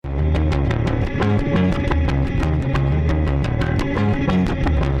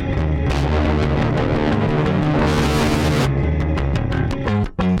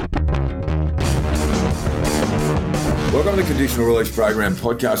Conditional Release Program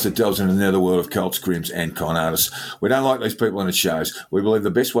podcast that delves into the netherworld of cults, crims and con artists. We don't like these people in its shows. We believe the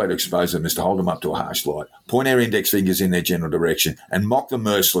best way to expose them is to hold them up to a harsh light, point our index fingers in their general direction and mock them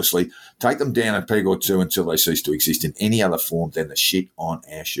mercilessly, take them down a peg or two until they cease to exist in any other form than the shit on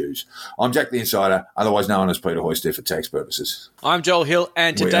our shoes. I'm Jack the Insider, otherwise known as Peter Hoyster for tax purposes. I'm Joel Hill,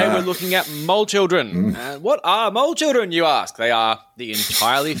 and today we're looking at mole children. What are mole children, you ask? They are the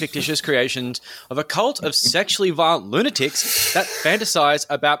entirely fictitious creations of a cult of sexually violent lunatics that fantasize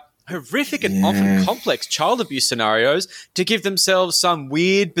about horrific and often complex child abuse scenarios to give themselves some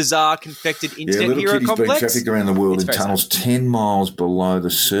weird, bizarre, confected internet hero complex. Little kitties being trafficked around the world in tunnels 10 miles below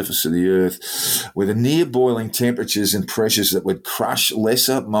the surface of the earth with a near boiling temperatures and pressures that would crush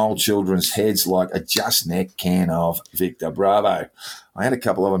lesser mole children's heads like a just neck can of Victor Bravo. I had a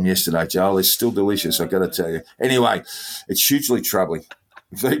couple of them yesterday, Joel. They're still delicious, I've got to tell you. Anyway, it's hugely troubling.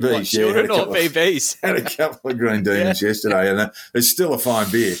 VBs, children or VBs? Had a couple of green demons yesterday, and it's still a fine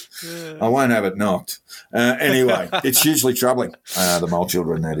beer. I won't have it knocked. Anyway, it's hugely troubling, the mole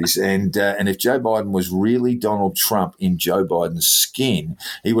children, that is. And if Joe Biden was really Donald Trump in Joe Biden's skin,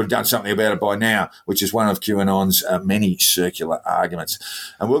 he would have done something about it by now, which is one of QAnon's many circular arguments.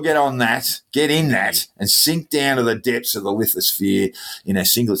 And we'll get on that, get in that, and sink down to the depths of the lithosphere in our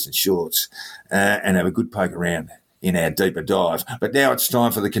singlets and shorts and have a good poke around in our deeper dive. But now it's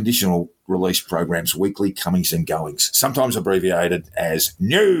time for the Conditional Release Program's weekly comings and goings, sometimes abbreviated as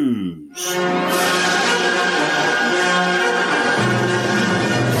news.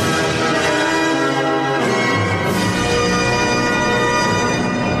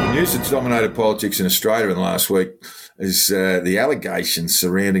 The news that's dominated politics in Australia in the last week is the allegations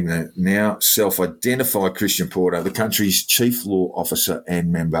surrounding the now self-identified Christian Porter, the country's chief law officer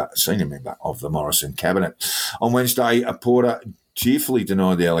and senior member of the Morrison cabinet. On Wednesday, Porter cheerfully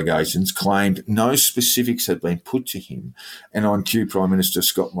denied the allegations, claimed no specifics had been put to him, and on cue, Prime Minister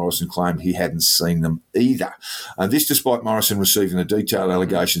Scott Morrison claimed he hadn't seen them either. This despite Morrison receiving the detailed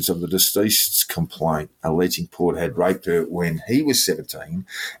allegations of the deceased's complaint, alleging Porter had raped her when he was 17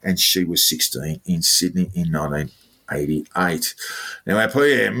 and she was 16 in Sydney in 1988. Now, our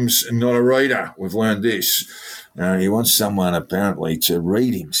PM's not a reader. We've learned this. He wants someone apparently to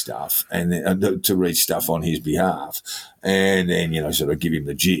read him stuff and to read stuff on his behalf, and then sort of give him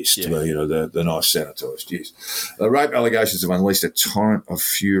the gist, the nice sanitised gist. The rape allegations have unleashed a torrent of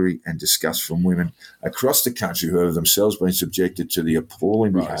fury and disgust from women across the country who have themselves been subjected to the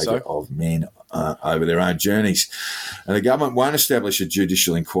appalling behaviour of men over their own journeys. And the government won't establish a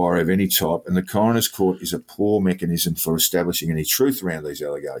judicial inquiry of any type, and the coroner's court is a poor mechanism for establishing any truth around these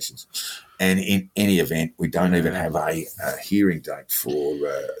allegations. And in any event, we don't even have a hearing date for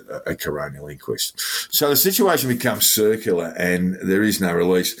a coronial inquest. So the situation becomes circular and there is no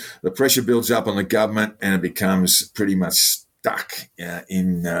release. The pressure builds up on the government and it becomes pretty much stuck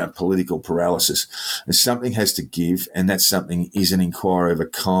in political paralysis. And something has to give, and that something is an inquiry of a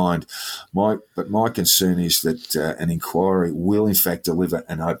kind. But my concern is that an inquiry will in fact deliver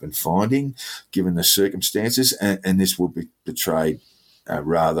an open finding, given the circumstances, and this will be portrayed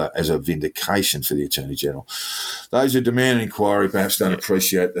rather as a vindication for the Attorney-General. Those who demand an inquiry perhaps don't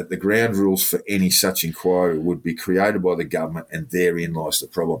appreciate that the ground rules for any such inquiry would be created by the government, and therein lies the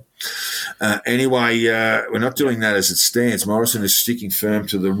problem. Anyway, we're not doing that as it stands. Morrison is sticking firm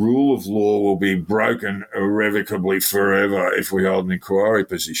to the rule of law will be broken irrevocably forever if we hold an inquiry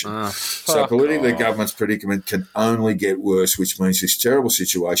position. So politically, the government's predicament can only get worse, which means this terrible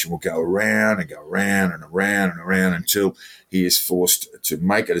situation will go around and go around and around and around until he is forced to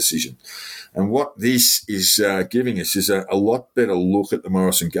make a decision. And what this is giving us is a lot better look at the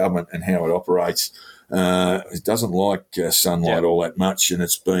Morrison government and how it operates. It doesn't like sunlight all that much, and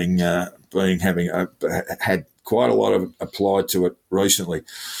it's had quite a lot of applied to it recently.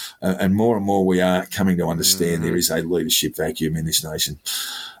 And more we are coming to understand there is a leadership vacuum in this nation.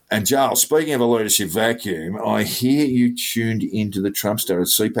 And Joel, speaking of a leadership vacuum, I hear you tuned into the Trumpster at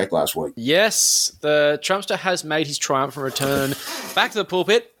CPAC last week. Yes, the Trumpster has made his triumphant return back to the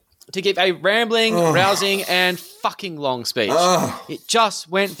pulpit to give a rambling, rousing, and fucking long speech. It just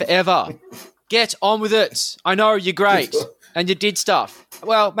went forever. Get on with it. I know you're great and you did stuff.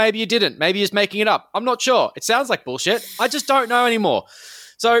 Well, maybe you didn't. Maybe you're just making it up. I'm not sure. It sounds like bullshit. I just don't know anymore.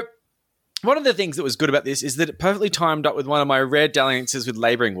 So one of the things that was good about this is that it perfectly timed up with one of my rare dalliances with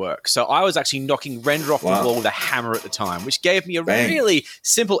labouring work. So I was actually knocking Render off the wall with a hammer at the time, which gave me a really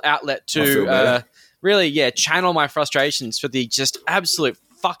simple outlet to channel my frustrations for the just absolute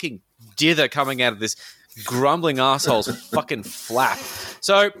fucking dither coming out of this grumbling asshole's fucking flap.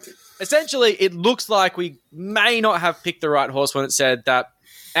 So essentially, it looks like we may not have picked the right horse when it said that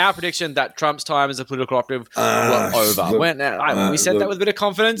our prediction that Trump's time as a political operative was over. We said that with a bit of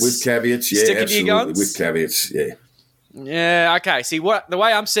confidence. With caveats, yeah, Sticking to absolutely. your guns? With caveats, yeah. Yeah, okay. See, the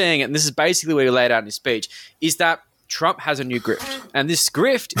way I'm seeing it, and this is basically what he laid out in his speech, is that Trump has a new grift. And this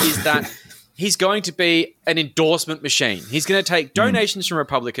grift is that he's going to be an endorsement machine. He's going to take donations from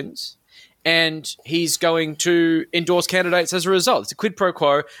Republicans and he's going to endorse candidates as a result. It's a quid pro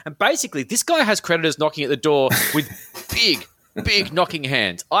quo. And basically, this guy has creditors knocking at the door with big knocking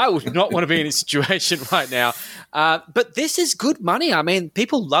hands. I would not want to be in his situation right now. But this is good money. I mean,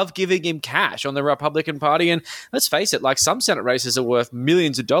 people love giving him cash on the Republican Party. And let's face it, like some Senate races are worth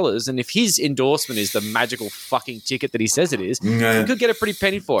millions of dollars. And if his endorsement is the magical fucking ticket that he says it is, he could get a pretty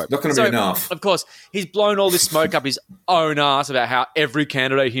penny for it. Not going to be enough. Of course, he's blown all this smoke up his own ass about how every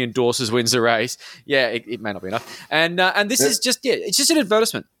candidate he endorses wins the race. Yeah, it may not be enough. And this is just, it's just an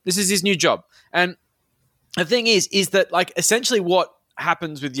advertisement. This is his new job. And the thing is that like essentially what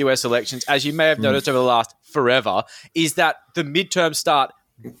happens with US elections, as you may have noticed over the last forever, is that the midterms start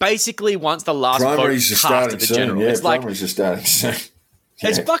basically once the last primaries vote cast at the general. Yeah, it's like primaries are starting soon.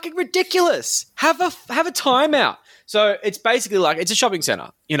 It's fucking ridiculous. Have a timeout. So it's basically like it's a shopping center.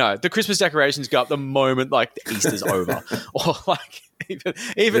 You know, the Christmas decorations go up the moment like the Easter's over, or like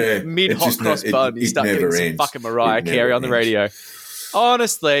even mid hot cross bun, you start getting some fucking Mariah Carey on the radio.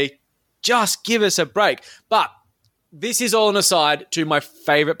 Honestly. Just give us a break. But this is all an aside to my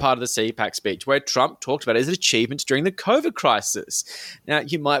favorite part of the CPAC speech, where Trump talked about his achievements during the COVID crisis. Now,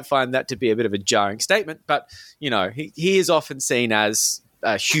 you might find that to be a bit of a jarring statement, but, you know, he is often seen as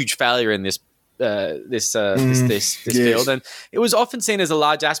a huge failure in this field. And it was often seen as a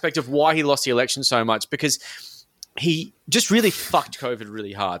large aspect of why he lost the election so much, because he just really fucked COVID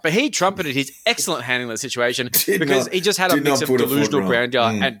really hard. But he trumpeted his excellent handling of the situation because he just had a mix of delusional grandeur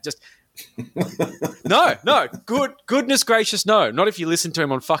and just... No, goodness gracious, no. Not if you listen to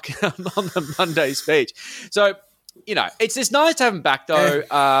him on the Monday speech. So, you know, it's nice to have him back though.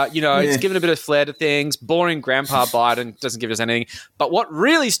 It's given a bit of flair to things. Boring Grandpa Biden doesn't give us anything. But what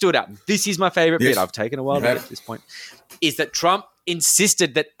really stood out, and this is my favorite bit, I've taken a while to get at this point, is that Trump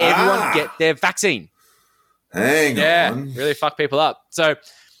insisted that everyone get their vaccine. Hang on. Really fuck people up. So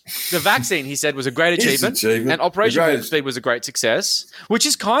the vaccine, he said, was a great achievement. And Operation Warp Speed was a great success, which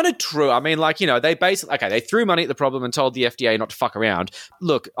is kind of true. I mean, like, you know, they threw money at the problem and told the FDA not to fuck around.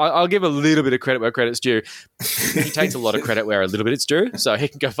 Look, I'll give a little bit of credit where credit's due. He takes a lot of credit where a little bit it's due, so he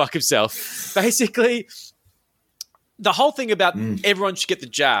can go fuck himself. Basically, the whole thing about everyone should get the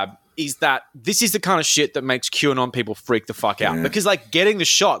jab is that this is the kind of shit that makes QAnon people freak the fuck out. Because, like, getting the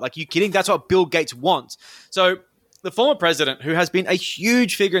shot, like, you kidding? That's what Bill Gates wants. So the former president, who has been a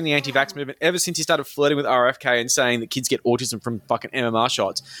huge figure in the anti-vax movement ever since he started flirting with RFK and saying that kids get autism from fucking MMR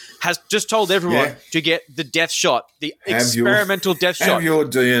shots, has just told everyone to get the death shot, the experimental death shot. Have your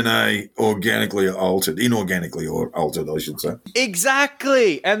DNA inorganically altered, I should say.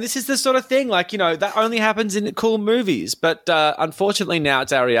 Exactly. And this is the sort of thing, like, you know, that only happens in cool movies. But unfortunately now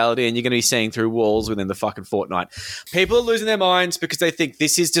it's our reality and you're going to be seeing through walls within the fucking fortnight. People are losing their minds because they think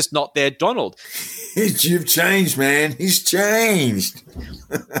this is just not their Donald. You've changed, man. He's changed.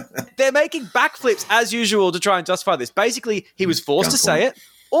 They're making backflips as usual to try and justify this. Basically, he was forced to say it,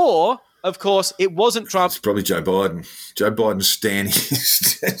 or, of course, it wasn't Trump. It's probably Joe Biden. Joe Biden's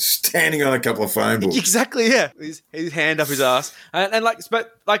standing on a couple of phone books. Exactly, yeah. His hand up his ass. And look,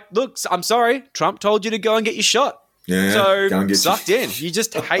 I'm sorry. Trump told you to go and get your shot. Yeah, so sucked in. You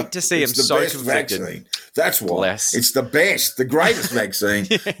just hate to see him so convicted. Vaccine. That's why. It's the best, the greatest vaccine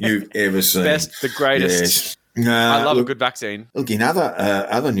you've ever seen. Best, the greatest. Yes. I love a good vaccine. Look, in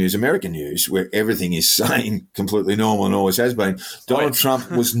other news, American news, where everything is sane, completely normal and always has been, Donald Trump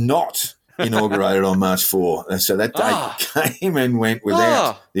was not inaugurated on March 4. So that date came and went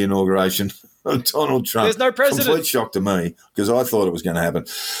without the inauguration of Donald Trump. There's no president. Complete shock to me because I thought it was going to happen.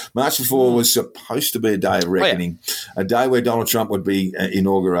 March 4 was supposed to be a day of reckoning, a day where Donald Trump would be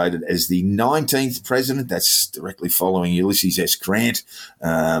inaugurated as the 19th president. That's directly following Ulysses S. Grant.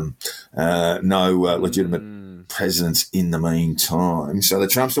 No legitimate presidents in the meantime. So the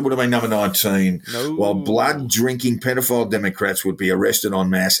Trumpster would have been number 19, while blood-drinking pedophile Democrats would be arrested en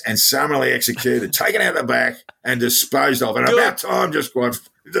masse and summarily executed, taken out the back and disposed of. And about time, just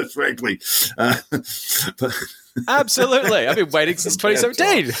frankly. Absolutely. I've been waiting since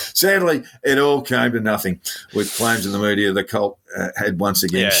 2017. Sadly, it all came to nothing with claims in the media the cult had once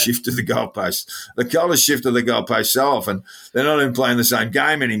again shifted the goalposts. The cult has shifted the goalposts so often, they're not even playing the same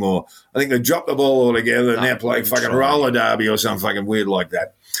game anymore. I think they dropped the ball altogether and now playing fucking roller derby or something fucking weird like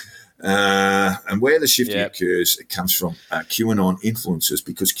that. And where the shifting occurs, it comes from QAnon influencers,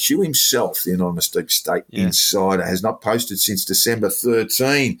 because Q himself, the anonymous deep state insider, has not posted since December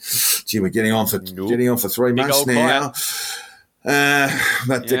 13. Gee, we're getting on for 3 months now.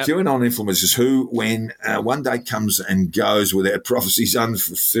 But the QAnon influencers who, when one day comes and goes without prophecies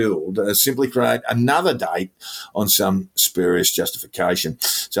unfulfilled, simply create another date on some spurious justification.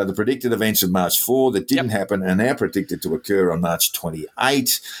 So the predicted events of March 4 that didn't happen are now predicted to occur on March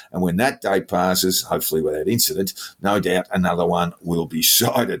 28. And when that date passes, hopefully without incident, no doubt another one will be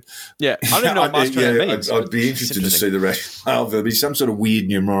cited. Yeah, I don't even know what March 28 means. I'd be interested to see the rationale. There'll be some sort of weird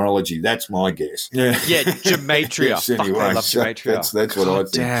numerology. That's my guess. Yeah, gematria. Yes, anyway, I love gematria. That's what I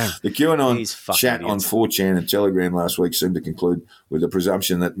think. Damn. The QAnon chat idiots. on 4chan and Telegram last week seemed to conclude with the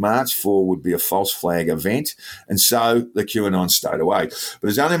presumption that March 4 would be a false flag event, and so the QAnon stayed away. But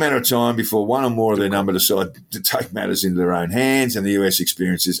it's only a matter of time before one or more of their number decide to take matters into their own hands, and the US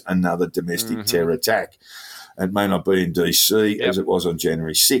experiences another domestic terror attack. It may not be in DC as it was on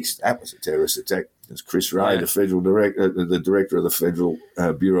January 6th. That was a terrorist attack. It's Chris Wray, the federal director of the Federal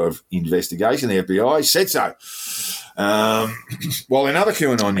Bureau of Investigation, the FBI, said so. While in other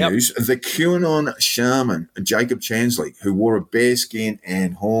QAnon news, the QAnon shaman, Jacob Chansley, who wore a bearskin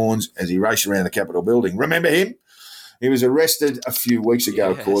and horns as he raced around the Capitol building. Remember him? He was arrested a few weeks ago,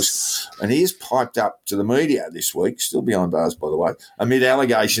 of course, and he is piped up to the media this week, still behind bars, by the way, amid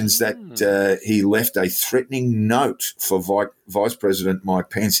allegations that he left a threatening note for Vice President Mike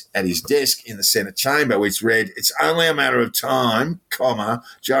Pence at his desk in the Senate chamber, which read, "It's only a matter of time,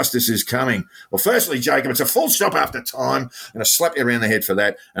 justice is coming." Well, firstly, Jacob, it's a full stop after time, and I slap you around the head for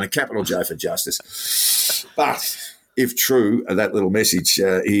that, and a capital J for justice. But if true, that little message,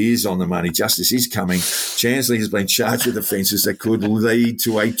 he is on the money. Justice is coming. Chansley has been charged with offences that could lead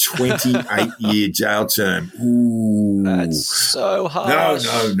to a 28-year jail term. Ooh. That's so harsh.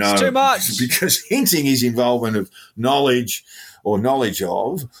 No. It's too much. Because hinting his involvement of knowledge of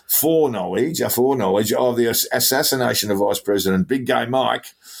the assassination of Vice President Big Gay Mike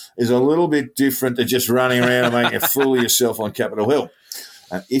is a little bit different than just running around and making a fool of yourself on Capitol Hill.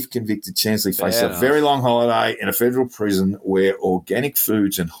 If convicted, Chansley faces a very long holiday in a federal prison where organic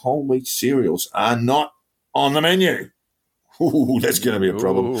foods and whole wheat cereals are not on the menu. Ooh, that's going to be a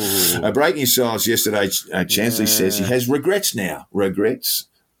problem. Breaking silence yesterday, Chansley says he has regrets now. Regrets?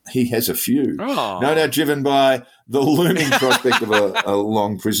 He has a few. No doubt driven by the looming prospect of a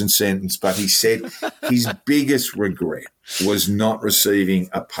long prison sentence, but he said his biggest regret was not receiving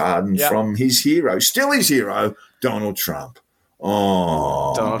a pardon from his hero, still his hero, Donald Trump.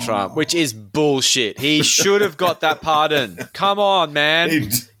 Oh, Donald Trump, which is bullshit. He should have got that pardon. Come on,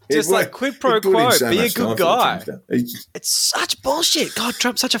 man. Quid pro quo. Be a good guy. It's such bullshit. God,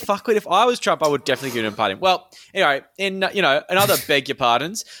 Trump's such a fuckwit. If I was Trump, I would definitely give him a pardon. Well, anyway, in another beg your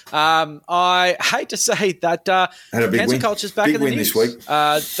pardons. I hate to say that cancel culture's back in the news this week.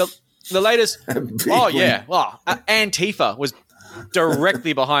 The latest. Antifa was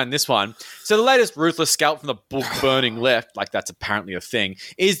directly behind this one. So the latest ruthless scalp from the book-burning left, like that's apparently a thing,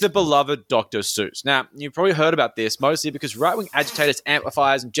 is the beloved Dr. Seuss. Now, you've probably heard about this, mostly because right-wing agitators,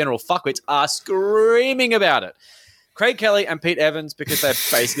 amplifiers, and general fuckwits are screaming about it. Craig Kelly and Pete Evans, because they're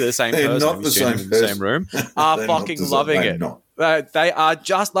basically the same person, not the same room, are fucking loving it. They are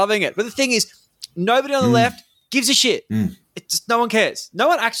just loving it. But the thing is, nobody on the left gives a shit. It's just, no one cares. No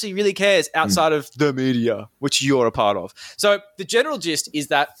one actually really cares outside of the media, which you're a part of. So the general gist is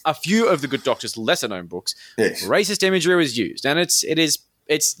that a few of the Good Doctor's lesser-known books, racist imagery was used, and it's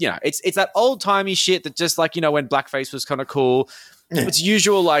that old-timey shit that just like when blackface was kind of cool. Yeah. It's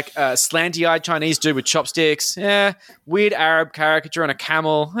usual slanty-eyed Chinese dude with chopsticks, weird Arab caricature on a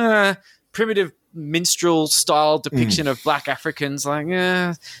camel, primitive minstrel style depiction of black Africans.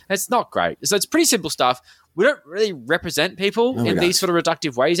 It's not great. So it's pretty simple stuff. We don't really represent people in these sort of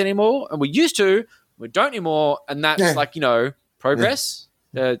reductive ways anymore, and we used to. We don't anymore, and that's progress.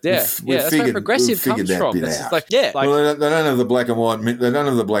 That's where progressive comes from. Well, they don't have the black and white. They don't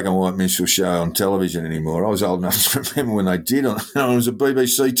have the black and white minstrel show on television anymore. I was old enough to remember when they did. It was a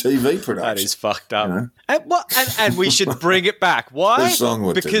BBC TV production. That is fucked up. And we should bring it back. Why?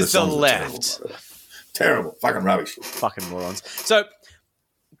 Because the left. Terrible. Fucking rubbish. Fucking morons. So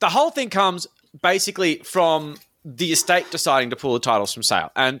the whole thing comes basically from the estate deciding to pull the titles from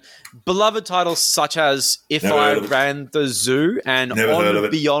sale. And beloved titles such as If I Ran the Zoo and On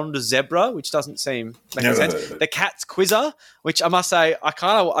Beyond Zebra, which doesn't seem making sense. The Cat's Quizzer, which I must say, I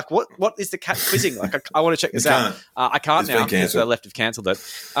kind of like, what is the cat quizzing? I want to check this out. I can't now because the left have cancelled it.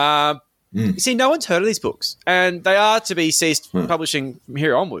 You see, no one's heard of these books, and they are to be ceased publishing from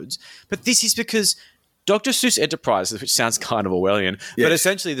here onwards. But this is because Dr. Seuss Enterprises, which sounds kind of Orwellian, but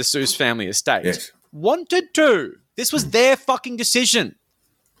essentially the Seuss family estate, wanted to. This was their fucking decision.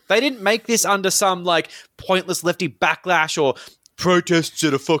 They didn't make this under some like pointless lefty backlash or protests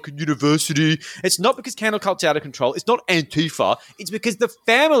at a fucking university. It's not because candle cult's out of control. It's not Antifa. It's because the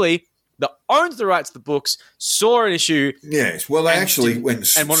family that owns the rights to the books saw an issue. Yes, well, they actually went and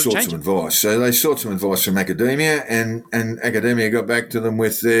sought some advice. So they sought some advice from academia, and academia got back to them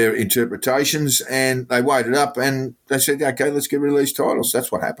with their interpretations, and they weighed it up, and they said, okay, let's get rid of these titles.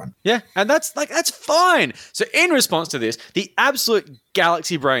 That's what happened. Yeah, and that's fine. So in response to this, the absolute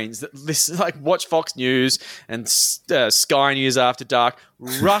galaxy brains that watch Fox News and Sky News After Dark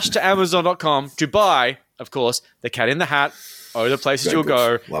rushed to Amazon.com to buy, of course, The Cat in the Hat, Oh, the Places You'll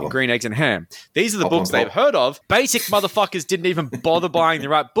Go, Green Eggs and Ham. These are the books they've heard of. Basic motherfuckers didn't even bother buying the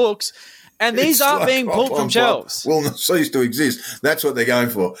right books, and these aren't being pulled from shelves. Will not cease to exist. That's what they're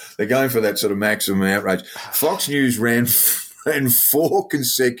going for. They're going for that sort of maximum outrage. Fox News ran 4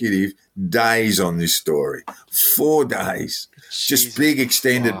 consecutive days on this story. 4 days. Jesus just big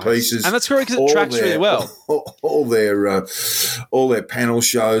extended pieces. And that's correct because it tracks really well. All their panel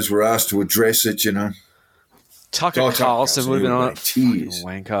shows were asked to address it, you know. Tucker Carlson would have been on it. Tears.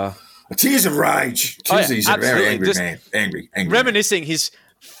 Wanker. Tears of rage. He's a very angry man. Angry. Reminiscing his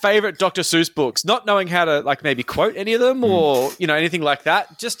favorite Dr. Seuss books, not knowing how to like maybe quote any of them or, you know, anything like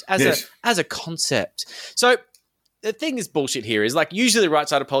that, just as a concept. So the thing is bullshit here is like usually the right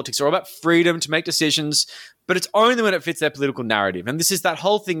side of politics are all about freedom to make decisions, but it's only when it fits their political narrative. And this is that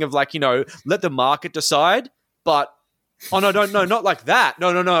whole thing of like, you know, let the market decide, but oh, no, not like that.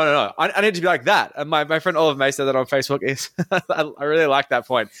 No. I need to be like that. And my friend Oliver May said that on Facebook. I really like that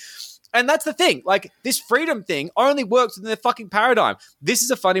point. And that's the thing. Like, this freedom thing only works within their fucking paradigm. This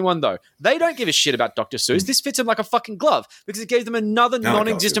is a funny one, though. They don't give a shit about Dr. Seuss. This fits them like a fucking glove because it gave them another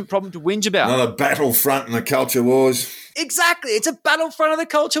non-existent problem to whinge about. Another battlefront in the culture wars. Exactly. It's a battlefront of the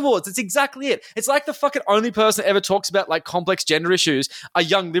culture wars. It's exactly it. It's like the fucking only person that ever talks about, like, complex gender issues are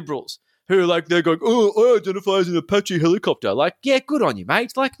young liberals. Who, like, they're going, oh, I identify as an Apache helicopter. Like, yeah, good on you,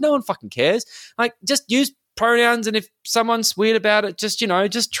 mate. Like, no one fucking cares. Like, just use pronouns, and if someone's weird about it, just, you know,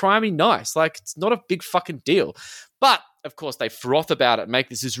 just try and be nice. Like, it's not a big fucking deal. But, of course, they froth about it and make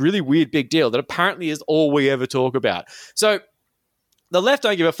this really weird big deal that apparently is all we ever talk about. So the left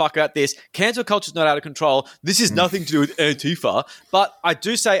don't give a fuck about this. Cancel culture's not out of control. This is nothing to do with Antifa. But I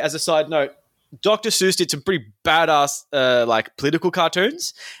do say, as a side note, Dr. Seuss did some pretty badass, like, political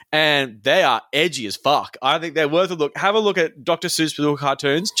cartoons, and they are edgy as fuck. I think they're worth a look. Have a look at Dr. Seuss political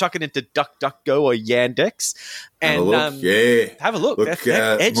cartoons. Chuck it into DuckDuckGo or Yandex, and have a look. Look,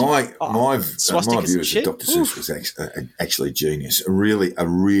 they're edgy. My view is that Dr. Seuss was actually a genius, a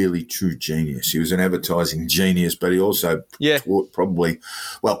really true genius. He was an advertising genius, but he also taught probably,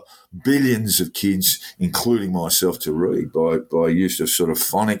 billions of kids, including myself, to read by use of sort of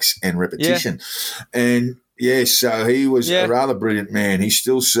phonics and repetition. And so he was a rather brilliant man. He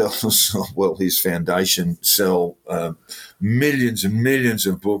still sells, his foundation sell millions and millions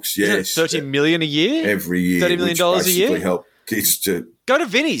of books. Yes, $30 million a year, every year, $30 million a year. Help kids to go to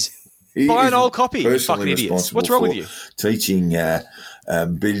Vinnie's, buy an old copy. You fucking idiots! What's wrong with you? Teaching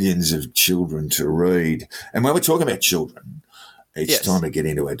billions of children to read, and when we're talking about children, it's time to get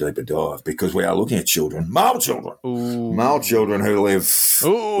into a deeper dive because we are looking at children, male children who live.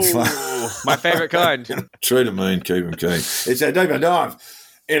 Ooh, my favourite kind. True to mean, keep them keen. It's a deeper dive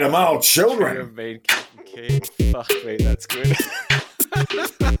into male children. True to mean, keep them keen. Fuck me, that's good.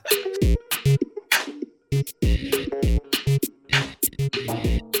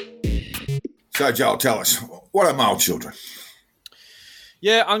 So, Joel, tell us, what are male children?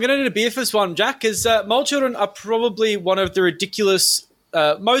 Yeah, I'm going to need a beer for this one, Jack, because mole children are probably one of the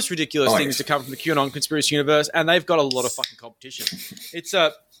most ridiculous things to come from the QAnon conspiracy universe, and they've got a lot of fucking competition. It's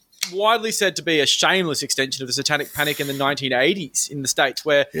widely said to be a shameless extension of the Satanic Panic in the 1980s in the States,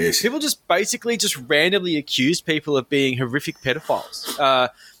 where people just basically just randomly accused people of being horrific pedophiles,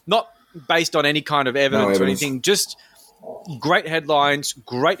 not based on any kind of evidence or anything, just great headlines,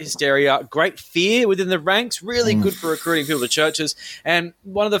 great hysteria, great fear within the ranks, really good for recruiting people to churches. And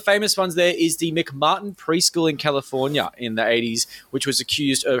one of the famous ones there is the McMartin Preschool in California in the 80s, which was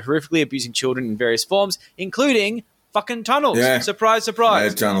accused of horrifically abusing children in various forms, including fucking tunnels. Yeah. Surprise, surprise. They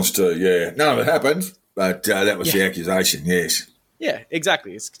had tunnels too, yeah. None of it happened, but that was the accusation, yes. Yeah,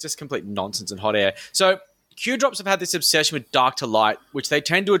 exactly. It's just complete nonsense and hot air. So Q Drops have had this obsession with dark to light, which they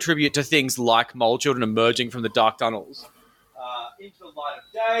tend to attribute to things like mole children emerging from the dark tunnels into the light of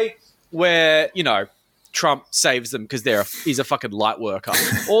day, where, you know, Trump saves them because he's a fucking light worker.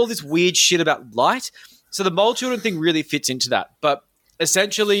 All this weird shit about light. So the mole children thing really fits into that. But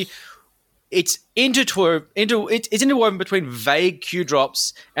essentially, it's interwoven between vague cue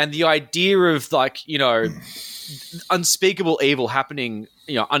drops and the idea of like, you know, unspeakable evil happening,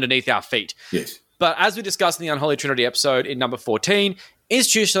 you know, underneath our feet. Yes. But as we discussed in the Unholy Trinity episode in number 14,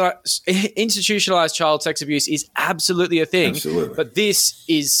 institutionalized child sex abuse is absolutely a thing. Absolutely. But this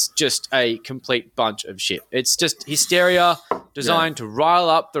is just a complete bunch of shit. It's just hysteria designed to rile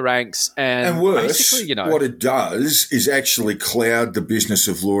up the ranks. And worse, basically, you know, what it does is actually cloud the business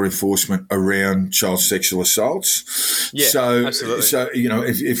of law enforcement around child sexual assaults. Yeah, so, absolutely. So, you know,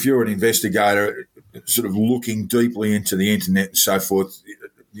 if you're an investigator sort of looking deeply into the internet and so forth,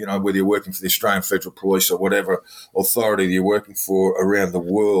 you know, whether you're working for the Australian Federal Police or whatever authority you're working for around the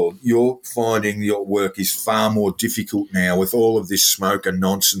world, you're finding your work is far more difficult now with all of this smoke and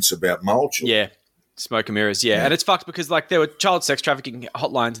nonsense about mole children. Yeah, smoke and mirrors, yeah. And it's fucked because, like, there were child sex trafficking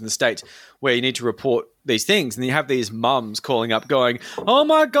hotlines in the States where you need to report these things, and you have these mums calling up going, oh,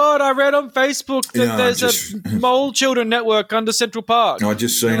 my God, I read on Facebook that there's a mole children network under Central Park. I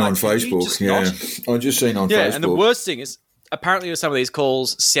just seen on Facebook, I just seen on Facebook. Yeah, and the worst thing is, apparently some of these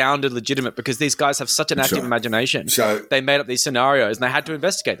calls sounded legitimate because these guys have such an active imagination. So they made up these scenarios and they had to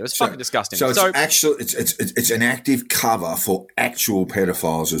investigate them. It was fucking disgusting. So it's an active cover for actual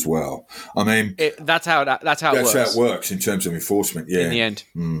pedophiles as well. I mean, that's how it works. That's how it works in terms of enforcement. Yeah, in the end.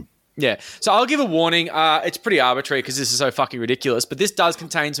 Yeah. So I'll give a warning. It's pretty arbitrary because this is so fucking ridiculous. But this does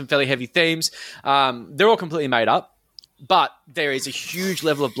contain some fairly heavy themes. They're all completely made up. But there is a huge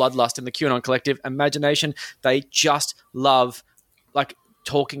level of bloodlust in the QAnon collective imagination. They just love, like,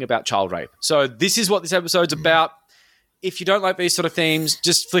 talking about child rape. So this is what this episode's about. If you don't like these sort of themes,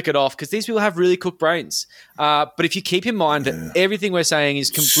 just flick it off because these people have really cooked brains. But if you keep in mind that everything we're saying is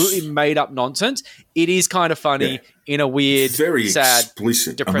completely made up nonsense, it is kind of funny in a weird, very sad,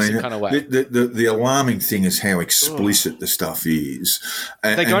 explicit, depressing kind of way. The alarming thing is how explicit the stuff is.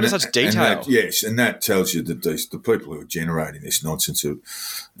 They go into such detail. And that tells you that the people who are generating this nonsense are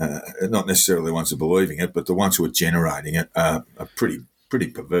not necessarily the ones who are believing it, but the ones who are generating it are pretty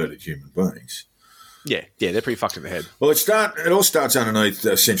perverted human beings. Yeah, they're pretty fucked in the head. Well, it all starts underneath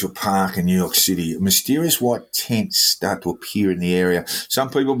Central Park in New York City. Mysterious white tents start to appear in the area. Some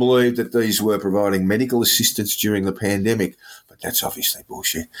people believe that these were providing medical assistance during the pandemic, but that's obviously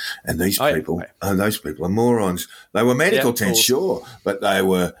bullshit. And those people are morons. They were medical tents, sure, but they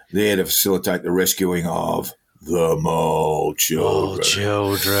were there to facilitate the rescuing of the mole children.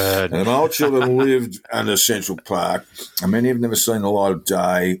 And the mole children lived under Central Park, and many have never seen the light of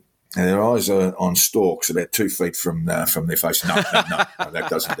day. And their eyes are on stalks about 2 feet from their face. No,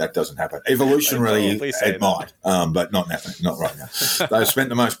 that doesn't happen. Evolutionarily, it might, but not happening, not right now. They've spent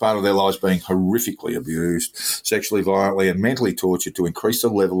the most part of their lives being horrifically abused, sexually, violently, and mentally tortured to increase the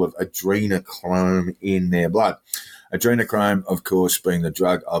level of adrenochrome in their blood. Adrenochrome, of course, being the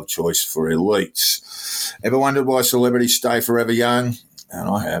drug of choice for elites. Ever wondered why celebrities stay forever young? And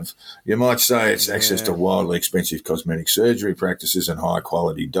I have. You might say it's access to wildly expensive cosmetic surgery practices and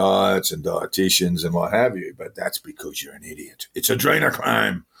high-quality diets and dietitians and what have you, but that's because you're an idiot. It's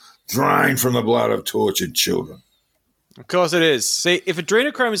adrenochrome, drained from the blood of tortured children. Of course it is. See, if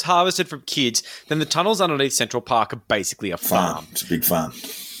adrenochrome is harvested from kids, then the tunnels underneath Central Park are basically a farm. It's a big farm.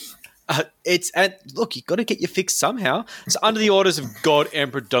 Look, you've got to get your fix somehow. It's under the orders of God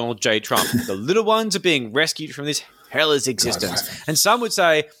Emperor Donald J. Trump. The little ones are being rescued from this hellish existence. And some would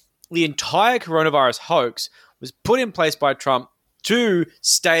say the entire coronavirus hoax was put in place by Trump to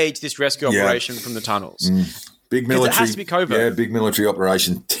stage this rescue operation from the tunnels. Big military. It has to be covert. Yeah, big military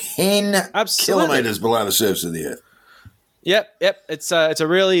operation 10 kilometres below the surface of the earth. Yep. It's a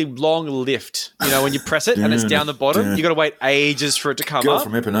really long lift. You know, when you press it and it's down the bottom, you got to wait ages for it to come Girl up.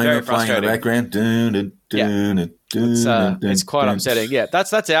 from Ipanema playing in the background. It's quite upsetting. Yeah,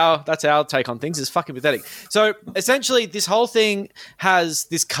 that's our take on things. It's fucking pathetic. So essentially, this whole thing has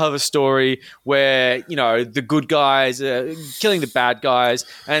this cover story where, you know, the good guys are killing the bad guys,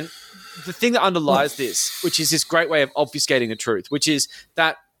 and the thing that underlies this, which is this great way of obfuscating the truth, which is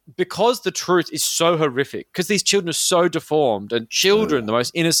that because the truth is so horrific, because these children are so deformed, and children, the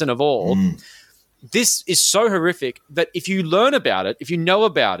most innocent of all, this is so horrific that if you learn about it, if you know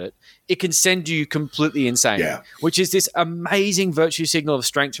about it, it can send you completely insane, which is this amazing virtue signal of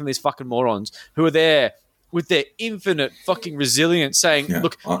strength from these fucking morons who are there with their infinite fucking resilience saying,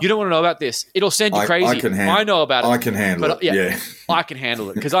 look, you don't want to know about this. It'll send you crazy. I know about it. I can handle it. I can handle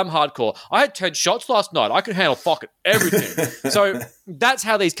it because I'm hardcore. I had 10 shots last night. I can handle fucking everything. So that's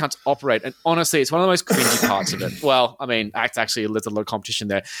how these cunts operate. And honestly, it's one of the most cringy parts of it. Well, I mean, there's a lot of competition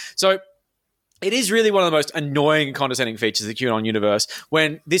there. So it is really one of the most annoying and condescending features of the QAnon universe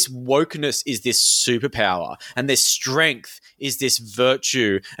when this wokeness is this superpower and this strength is this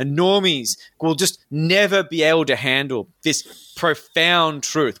virtue, and normies will just never be able to handle this profound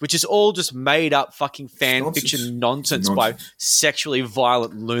truth, which is all just made up fucking fan fiction nonsense by sexually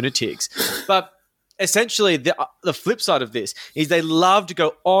violent lunatics. But essentially, the flip side of this is they love to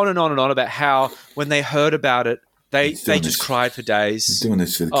go on and on and on about how when they heard about it, they just cried for days. He's doing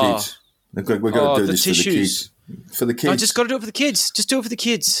this for the kids. We've got to do this tissues. for the kids. I just got to do it for the kids. Just do it for the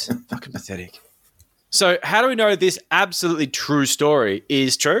kids. Fucking pathetic. So how do we know this absolutely true story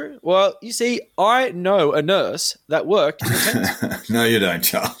is true? Well, you see, I know a nurse that worked in the tent. No, you don't,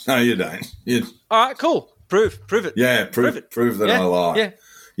 Charles. No, you don't. All right, cool. Prove it. Yeah, prove that I lie.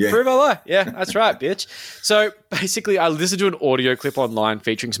 Yeah. Prove I lie. Yeah, that's right, bitch. So basically, I listened to an audio clip online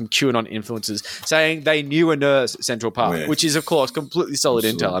featuring some QAnon influencers saying they knew a nurse at Central Park, which is, of course, completely solid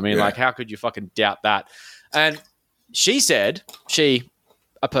intel. I mean, like, how could you fucking doubt that? And she said,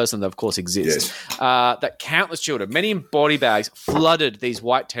 a person that of course exists, that countless children, many in body bags, flooded these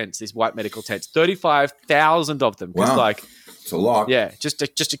white tents, these white medical tents, 35,000 of them. Wow. It's a lot. Yeah, just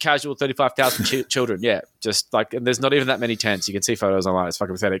a casual 35,000 children. Yeah, just like, and there's not even that many tents. You can see photos online. It's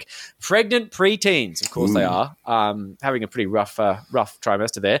fucking pathetic. Pregnant preteens, of course they are, having a pretty rough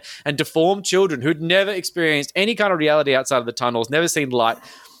trimester there, and deformed children who'd never experienced any kind of reality outside of the tunnels, never seen light,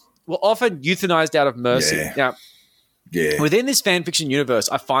 were often euthanized out of mercy. Yeah. Now, within this fan fiction universe,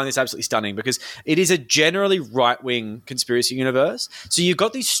 I find this absolutely stunning because it is a generally right-wing conspiracy universe. So you've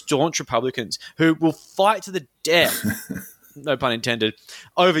got these staunch Republicans who will fight to the death, no pun intended,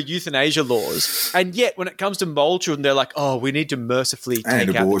 over euthanasia laws. And yet when it comes to mole children, they're like, oh, we need to mercifully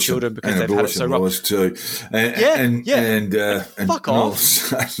take out the children because they've had it so wrong. Too. And fuck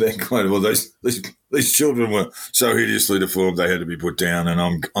off. They're quite, well, these children were so hideously deformed they had to be put down, and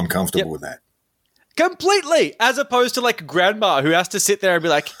I'm comfortable with that. Completely, as opposed to like grandma who has to sit there and be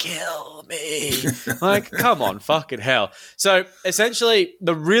like, kill me. Like, come on, fucking hell. So essentially,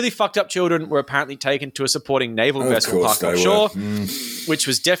 the really fucked up children were apparently taken to a supporting naval vessel parked offshore, which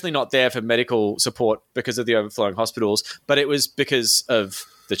was definitely not there for medical support because of the overflowing hospitals, but it was because of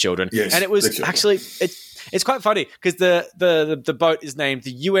the children. Yes, and it was actually, it's quite funny because the boat is named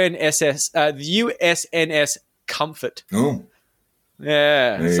the USNS Comfort. Oh.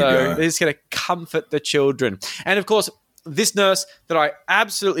 Yeah, so they're just going to comfort the children. And of course, this nurse that I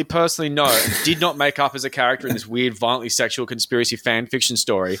absolutely personally know did not make up as a character in this weird, violently sexual conspiracy fan fiction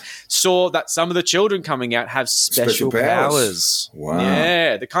story, saw that some of the children coming out have special powers. Wow.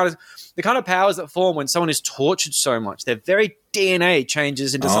 Yeah, the kind of powers that form when someone is tortured so much. Their very DNA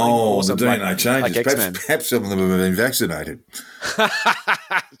changes into something awesome. The DNA changes. Like X-Men. Perhaps some of them have been vaccinated.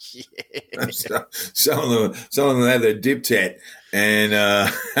 Some of them have their dip tat and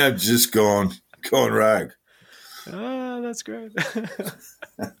have just gone rogue. Oh, that's great.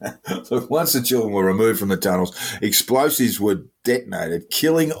 Look, once the children were removed from the tunnels, explosives were detonated,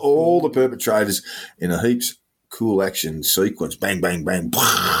 killing all the perpetrators in a heaps cool action sequence. Bang, bang, bang.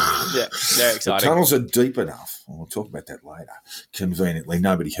 Yeah, very exciting. The tunnels are deep enough. We'll talk about that later. Conveniently,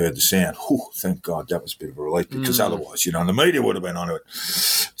 nobody heard the sound. Whew, thank God, that was a bit of a relief because otherwise, the media would have been onto it.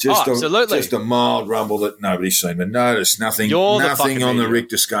 Absolutely. Just a mild rumble that nobody seemed to notice. Nothing on the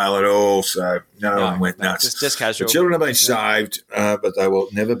Richter scale at all. So no one went nuts. Just casual. The children have been saved, but they will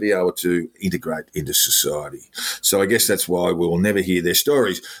never be able to integrate into society. So I guess that's why we will never hear their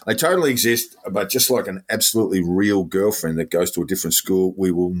stories. They totally exist, but just like an absolutely real girlfriend that goes to a different school,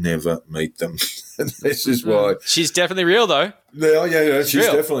 we will never meet them. This is why she's definitely real, though. Yeah, she's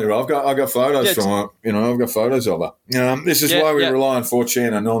definitely real. I've got photos from her. I've got photos of her. This is why we rely on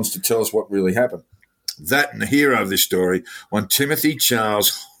 4chan Anons to tell us what really happened. That and the hero of this story, one Timothy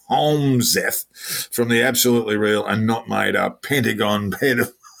Charles Holmeseth from the absolutely real and not made up Pentagon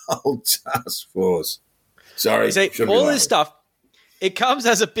Pedophile Task Force. Sorry, you see, all this stuff, it comes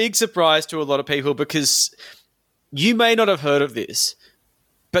as a big surprise to a lot of people because you may not have heard of this.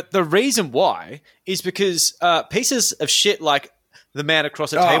 But the reason why is because pieces of shit like the man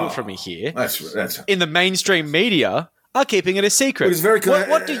across the table from me here, that's in the mainstream media, are keeping it a secret. Well, it's very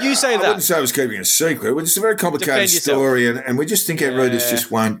what do you say I that? wouldn't say it was keeping it a secret. It's a very complicated story, and we just think our readers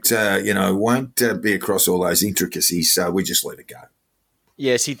just won't be across all those intricacies, so we just let it go.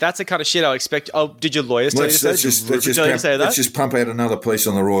 Yeah, see, that's the kind of shit I expect. Oh, did your lawyers tell you to say that? Let's just pump out another piece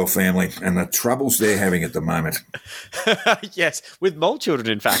on the royal family and the troubles they're having at the moment. Yes, with mole children,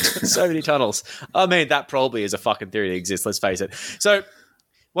 in fact. So many tunnels. I mean, that probably is a fucking theory that exists, let's face it. So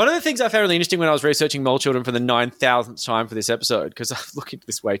one of the things I found really interesting when I was researching mole children for the 9,000th time for this episode, because I look into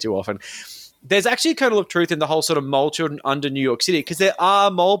this way too often, there's actually a kernel of truth in the whole sort of mole children under New York City, because there are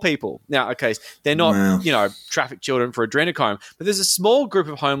mole people. Now, okay, they're not, trafficked children for adrenochrome, but there's a small group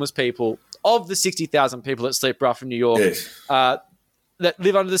of homeless people of the 60,000 people that sleep rough in New York that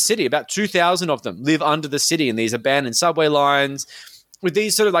live under the city. About 2,000 of them live under the city in these abandoned subway lines with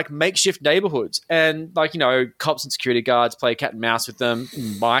these sort of like makeshift neighborhoods. And like, cops and security guards play cat and mouse with them.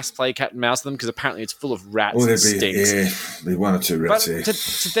 Mice play cat and mouse with them because apparently it's full of rats and stinks. Yeah, there'd be one or two rats there.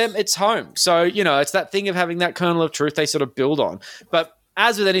 To them, it's home. So, it's that thing of having that kernel of truth they sort of build on. But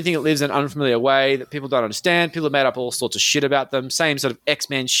as with anything that lives in an unfamiliar way that people don't understand, people have made up all sorts of shit about them, same sort of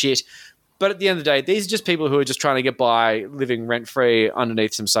X-Men shit. But at the end of the day, these are just people who are just trying to get by, living rent-free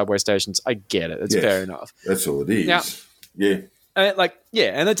underneath some subway stations. I get it. It's fair enough. That's all it is. Now, yeah.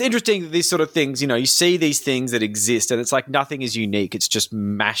 And it's interesting that these sort of things, you see these things that exist and it's like nothing is unique. It's just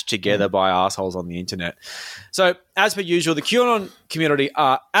mashed together by assholes on the internet. So, as per usual, the QAnon community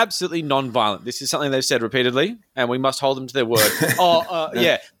are absolutely non-violent. This is something they've said repeatedly, and we must hold them to their word.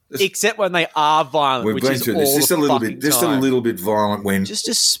 Except when they are violent, We've which been is through all this. Just the a little fucking bit, just time. a little bit violent when Just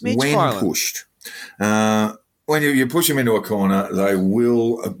a smidge when violent. pushed. When you push them into a corner, they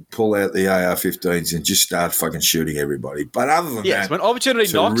will pull out the AR-15s and just start fucking shooting everybody. But other than that, when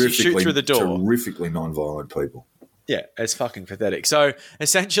opportunity knocks, you shoot through the door. Terrifically non-violent people. Yeah, it's fucking pathetic. So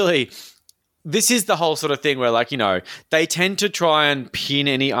essentially, this is the whole sort of thing where, like, they tend to try and pin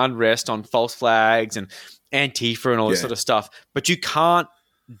any unrest on false flags and Antifa and all this sort of stuff, but you can't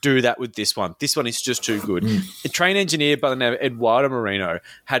do that with this one. This one is just too good. A train engineer by the name of Eduardo Moreno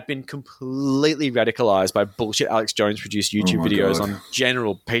had been completely radicalized by bullshit Alex Jones produced YouTube videos on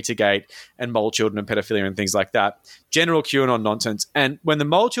general Pizzagate and mole children and pedophilia and things like that. General QAnon nonsense. And when the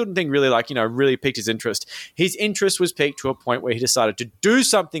mole children thing really really piqued his interest was piqued to a point where he decided to do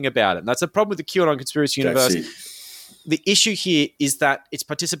something about it. And that's the problem with the QAnon conspiracy universe. The issue here is that it's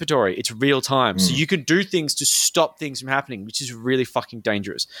participatory. It's real time. So you can do things to stop things from happening, which is really fucking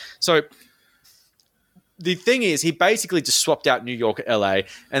dangerous. So the thing is, he basically just swapped out New York at LA,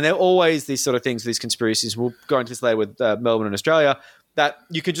 and there are always these sort of things, these conspiracies. We'll go into this later with Melbourne and Australia, that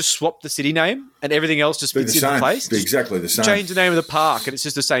you can just swap the city name and everything else just fits into place. Be exactly the same. Change the name of the park and it's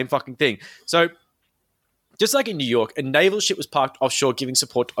just the same fucking thing. So just like in New York, a naval ship was parked offshore giving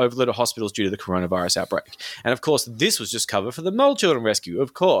support to overloaded hospitals due to the coronavirus outbreak. And of course, this was just cover for the mole children rescue,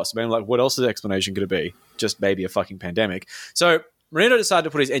 of course. I mean, like, what else is the explanation going to be? Just maybe a fucking pandemic. So Moreno decided to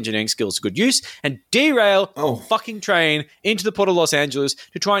put his engineering skills to good use and derail a fucking train into the port of Los Angeles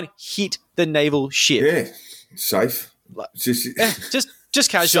to try and hit the naval ship. Yeah, safe. Just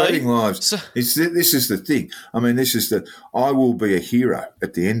casually. Saving lives. So, this is the thing. I mean, I will be a hero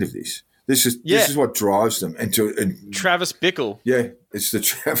at the end of this. This is what drives them. And Travis Bickle. Yeah, it's the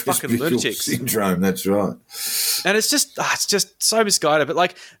Travis fucking Bickle lunatics syndrome. That's right. And it's just so misguided. But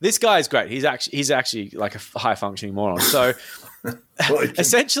like, this guy is great. He's actually like a high functioning moron. So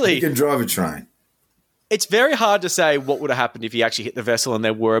essentially, he can drive a train. It's very hard to say what would have happened if he actually hit the vessel and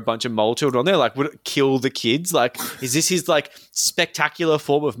there were a bunch of mole children on there. Like, would it kill the kids? Like, is this his like spectacular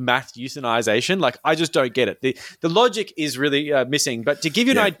form of math euthanization? Like, I just don't get it. The logic is really missing. But to give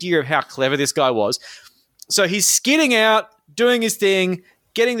you an idea of how clever this guy was, so he's skidding out, doing his thing,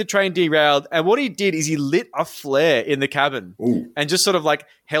 getting the train derailed, and what he did is he lit a flare in the cabin and just sort of like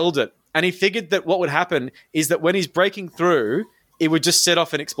held it. And he figured that what would happen is that when he's breaking through, it would just set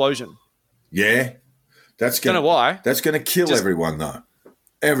off an explosion. Yeah. Don't know why. That's going to kill everyone, though.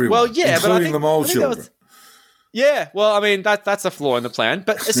 Everyone. Well, yeah, including the mole children. Well, I mean, that's a flaw in the plan.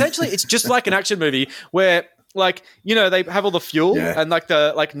 But essentially, it's just like an action movie where, like, they have all the fuel and, like,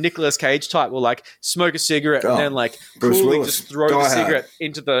 the Nicolas Cage type will, like, smoke a cigarette and then, like, coolly just throw the cigarette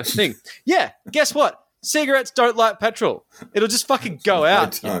into the thing. Yeah, guess what? Cigarettes don't light petrol. It'll just fucking go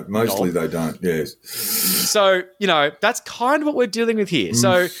out. They don't. Mostly they don't, yes. So, that's kind of what we're dealing with here.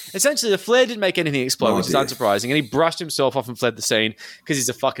 So, essentially, the flare didn't make anything explode, which is unsurprising. And he brushed himself off and fled the scene because he's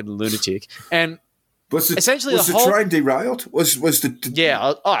a fucking lunatic. And essentially, was the train derailed? So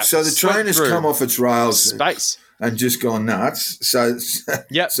the train has come off its rails. Space. And just gone nuts. So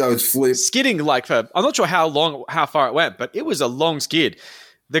it's flipped. Skidding I'm not sure how far it went, but it was a long skid.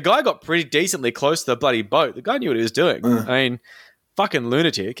 The guy got pretty decently close to the bloody boat. The guy knew what he was doing. I mean, fucking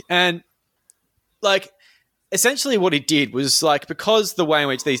lunatic. And, like, essentially what he did was, like, because the way in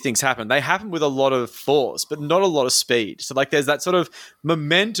which these things happen, they happen with a lot of force, but not a lot of speed. So, like, there's that sort of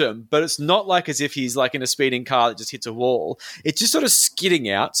momentum, but it's not like as if he's, like, in a speeding car that just hits a wall. It's just sort of skidding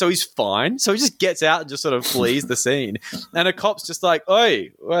out, so he's fine. So he just gets out and just sort of flees the scene. And a cop's just like,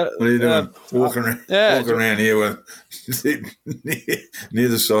 "Oi, what are you doing? Walking around here near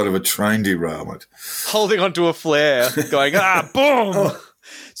the side of a train derailment. Holding onto a flare, going, boom!"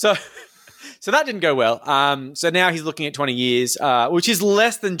 So that didn't go well. So now he's looking at 20 years, which is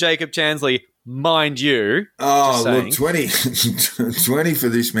less than Jacob Chansley, mind you. Oh, look, 20 for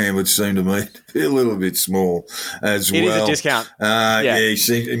this man would seem to me to be a little bit small as well. It is a discount.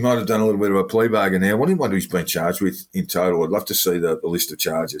 He might have done a little bit of a plea bargain now. I wonder what he's been charged with in total. I'd love to see the list of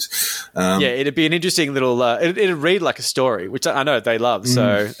charges. It'd be an interesting little it'd read like a story, which I know they love,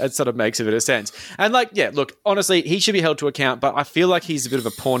 so it sort of makes a bit of sense. And look, honestly, he should be held to account, but I feel like he's a bit of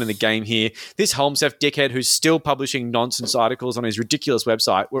a pawn in the game here. This Holmesef dickhead who's still publishing nonsense articles on his ridiculous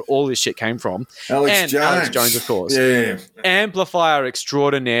website where all this shit came from. Alex Jones, of course. Yeah. Amplifier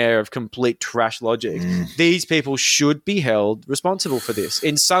extraordinaire of complete trash logic. These people should be held responsible for this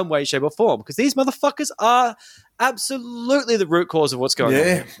in some way, shape, or form, because these motherfuckers are absolutely the root cause of what's going on.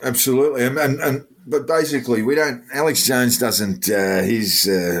 Yeah, absolutely. But basically, Alex Jones doesn't. His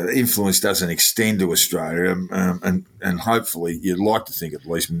influence doesn't extend to Australia, and hopefully, you'd like to think at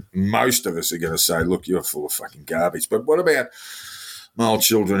least most of us are going to say, "Look, you're full of fucking garbage." But what about mole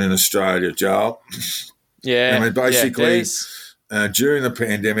children in Australia, Joel? Yeah, I mean, basically, during the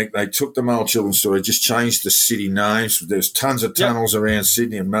pandemic, they took the mole children story, just changed the city names. There's tons of tunnels around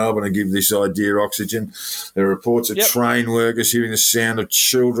Sydney and Melbourne to give this idea oxygen. There are reports of train workers hearing the sound of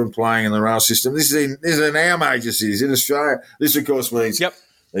children playing in the rail system. This is in our major cities in Australia. This, of course, means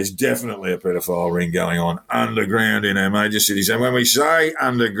there's definitely a pedophile ring going on underground in our major cities. And when we say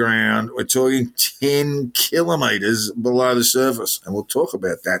underground, we're talking 10 kilometres below the surface. And we'll talk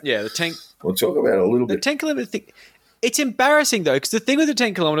about that. Yeah, we'll talk about it a little bit. The 10 kilometre thing. It's embarrassing, though, because the thing with the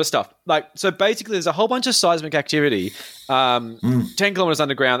 10 kilometre stuff, so basically there's a whole bunch of seismic activity 10 kilometres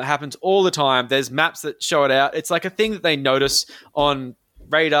underground that happens all the time. There's maps that show it out. It's like a thing that they notice on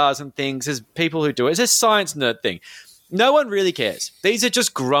radars and things. There's people who do it. It's a science nerd thing. No one really cares. These are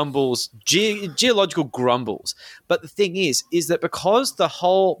just grumbles, geological grumbles. But the thing is that because the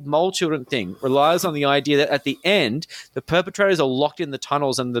whole mole children thing relies on the idea that at the end, the perpetrators are locked in the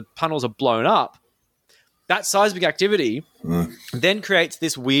tunnels and the tunnels are blown up, that seismic activity then creates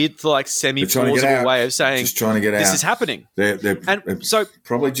this weird, semi-plausible way of saying just trying to get this is happening. They're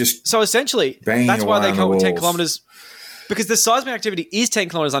probably just so essentially that's why they call it 10 kilometres. Because the seismic activity is 10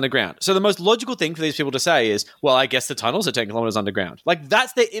 kilometres underground. So the most logical thing for these people to say is, well, I guess the tunnels are 10 kilometres underground.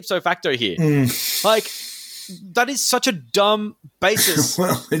 That's their ipso facto here. That is such a dumb basis.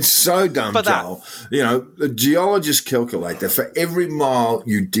 Well, it's so dumb, Joel. The geologists calculate that for every mile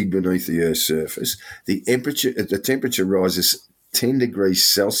you dig beneath the Earth's surface, the temperature rises 10 degrees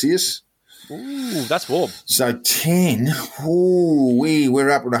Celsius. Ooh, that's warm. So 10, we're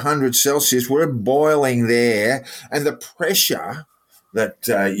up at 100 Celsius. We're boiling there. And the pressure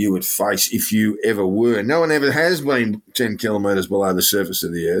that you would face if you ever were. No one ever has been 10 kilometres below the surface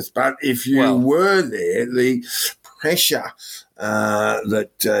of the Earth. But if you were there, the pressure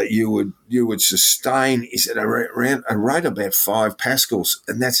that you would sustain is at a rate of about 5 pascals,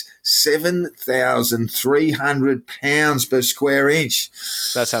 and that's 7,300 pounds per square inch.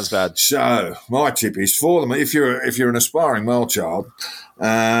 That sounds bad. So my tip is for them, if you're an aspiring mole child,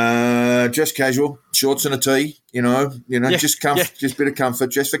 just casual, shorts and a tee, just a bit of comfort,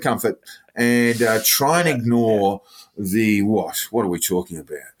 just for comfort, and try and ignore the what? What are we talking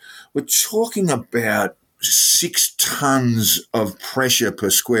about? We're talking about 6 tons of pressure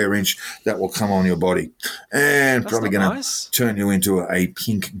per square inch that will come on your body, and probably going to turn you into a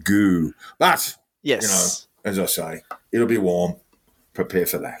pink goo. But as I say, it'll be warm. Prepare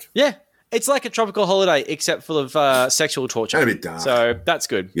for that. Yeah. It's like a tropical holiday, except full of sexual torture. And a bit dark. So that's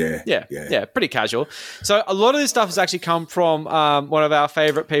good. Yeah. Pretty casual. So a lot of this stuff has actually come from one of our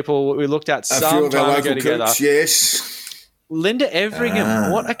favourite people we looked at some time ago together. Cooks, yes. Linda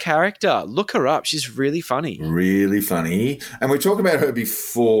Everingham, what a character. Look her up. She's really funny. Really funny. And we talked about her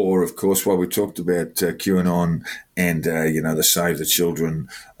before, of course, while we talked about QAnon and, the Save the Children,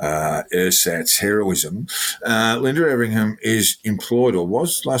 ersatz heroism. Linda Everingham is employed, or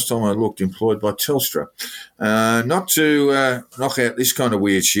was, last time I looked, employed by Telstra. Not to knock out this kind of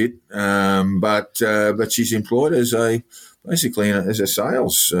weird shit, but she's employed as a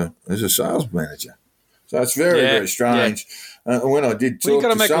sales manager. So it's very, very strange. Yeah. When I did talk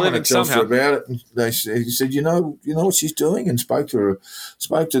to someone at Telstra about it, they said, you know what she's doing, and spoke to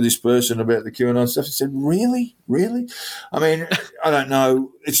this person about the QAnon stuff. He said, really? I mean, I don't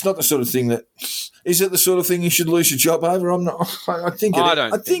know. It's not the sort of thing that – is it the sort of thing you should lose your job over? I'm not – I think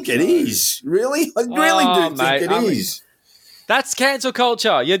it is. Really? I really do think it is. That's cancel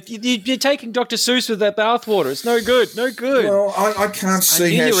culture. You're taking Dr. Seuss with that bathwater. It's no good. No good. Well, I can't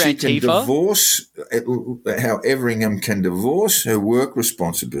see how she can divorce, how Everingham can divorce her work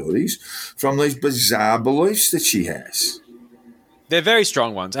responsibilities from these bizarre beliefs that she has. They're very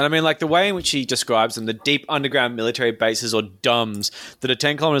strong ones. And I mean, like the way in which he describes them, the deep underground military bases or DUMs that are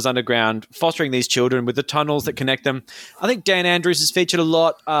 10 kilometers underground, fostering these children with the tunnels that connect them. I think Dan Andrews has featured a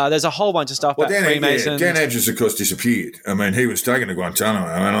lot. There's a whole bunch of stuff about Freemasons. Dan Andrews, of course, disappeared. I mean, he was taken to Guantanamo.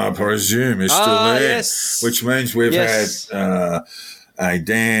 I mean, I presume he's still there, yes. which means we've had a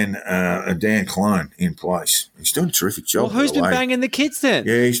Dan clone in place. He's doing a terrific job. Well, who's been banging the kids then?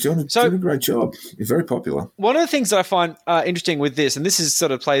 Yeah, he's doing a great job. He's very popular. One of the things that I find interesting with this, and this is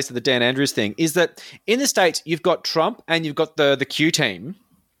sort of plays to the Dan Andrews thing, is that in the States, you've got Trump and you've got the Q team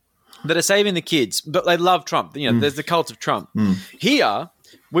that are saving the kids, but they love Trump. You know, there's the cult of Trump. Here,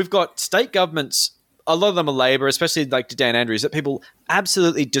 we've got state governments. A lot of them are Labor, especially like to Dan Andrews, that people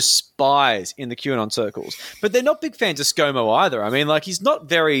absolutely despise in the QAnon circles. But they're not big fans of ScoMo either. I mean, like he's not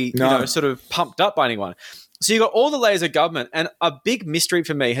very, sort of pumped up by anyone. So you've got all the layers of government, and a big mystery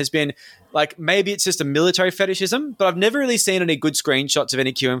for me has been, like, maybe it's just a military fetishism, but I've never really seen any good screenshots of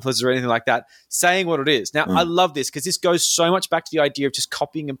any Q influencers or anything like that saying what it is. Now, I love this because this goes so much back to the idea of just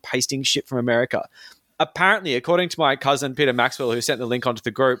copying and pasting shit from America. Apparently, according to my cousin Peter Maxwell, who sent the link onto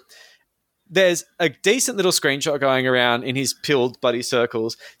the group, there's a decent little screenshot going around in his pilled buddy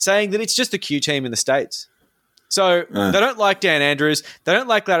circles saying that it's just the Q team in the States. So they don't like Dan Andrews. They don't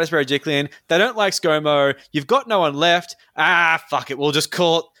like Gladys Berejiklian. They don't like ScoMo. You've got no one left. Fuck it. We'll just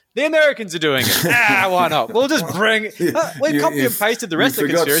call it. The Americans are doing it. Why not? We'll just bring it. We copy and pasted the rest of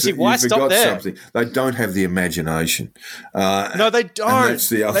the conspiracy. Why stop there? Something. They don't have the imagination. No, they don't.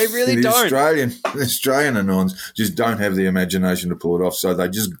 They really don't. The Australian anons just don't have the imagination to pull it off, so they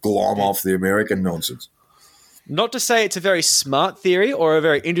just glom off the American nonsense. Not to say it's a very smart theory or a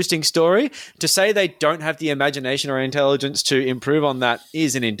very interesting story. To say they don't have the imagination or intelligence to improve on that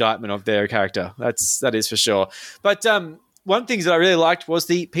is an indictment of their character. That is for sure. But one thing that I really liked was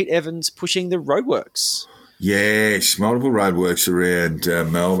the Pete Evans pushing the roadworks. Yes, multiple roadworks around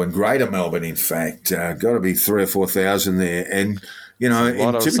Melbourne, Greater Melbourne, in fact. Got to be 3,000 or 4,000 there. And, you know,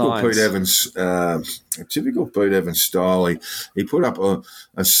 in typical Pete Evans style, he put up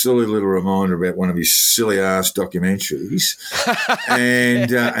a silly little reminder about one of his silly ass documentaries, and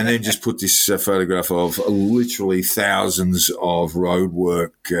then just put this photograph of literally thousands of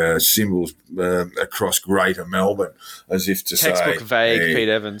roadwork symbols across Greater Melbourne, as if to say, textbook vague Pete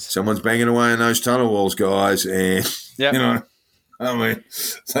Evans. Someone's banging away in those tunnel walls, guys, and you know. I mean,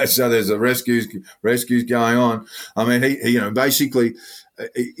 so there's a rescues going on. I mean, he basically,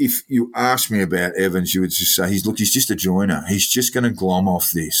 if you ask me about Evans, you would just say he's just a joiner. He's just going to glom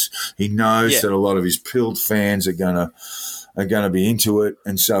off this. He knows that a lot of his pilled fans are going to be into it,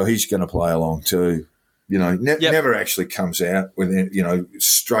 and so he's going to play along too. You know, never actually comes out with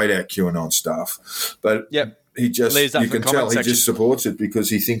straight out QAnon stuff, but he just you can tell he just supports it because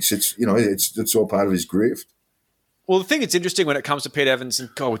he thinks it's all part of his grift. Well, the thing that's interesting when it comes to Pete Evans, and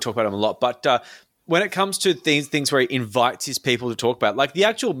God, we talk about him a lot, but when it comes to things where he invites his people to talk about, like the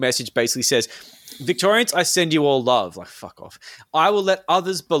actual message basically says, Victorians, I send you all love. Like, fuck off. I will let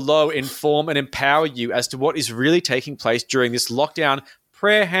others below inform and empower you as to what is really taking place during this lockdown.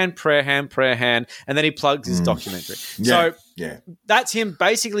 Prayer hand, and then he plugs his documentary. So that's him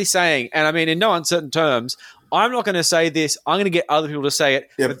basically saying, and I mean in no uncertain terms, I'm not going to say this. I'm going to get other people to say it,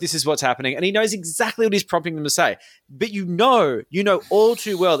 but this is what's happening. And he knows exactly what he's prompting them to say. But you know all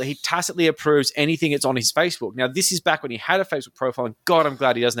too well that he tacitly approves anything that's on his Facebook. Now, this is back when he had a Facebook profile, and God, I'm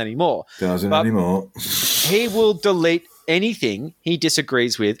glad he doesn't anymore. He will delete anything he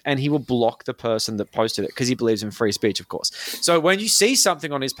disagrees with, and he will block the person that posted it because he believes in free speech, of course. So when you see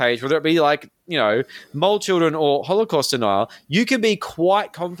something on his page, whether it be like, mole children or Holocaust denial, you can be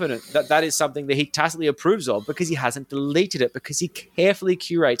quite confident that that is something that he tacitly approves of because he hasn't deleted it, because he carefully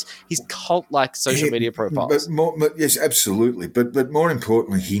curates his cult-like social media profiles. Yes, absolutely. But more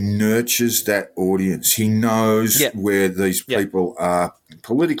importantly, he nurtures that audience. He knows where these people are.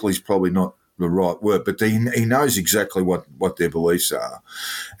 Politically is probably not the right word, but he knows exactly what their beliefs are,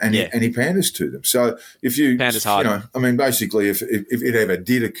 and he panders to them. So if you panders hard, basically, if it ever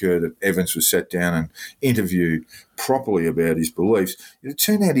did occur that Evans was sat down and interviewed properly about his beliefs, it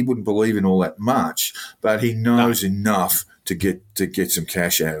turned out he wouldn't believe in all that much, but he knows enough to get some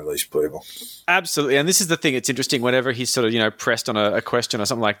cash out of these people. Absolutely. And this is the thing. It's interesting. Whenever he's sort of, pressed on a question or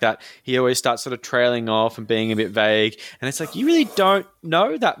something like that, he always starts sort of trailing off and being a bit vague. And it's like, you really don't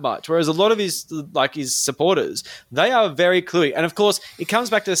know that much. Whereas a lot of his supporters, they are very cluey. And of course, it comes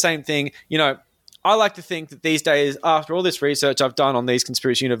back to the same thing. I like to think that these days, after all this research I've done on these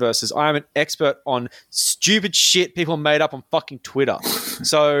conspiracy universes, I am an expert on stupid shit people made up on fucking Twitter.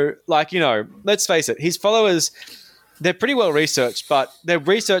 So, let's face it, his followers, they're pretty well researched, but they're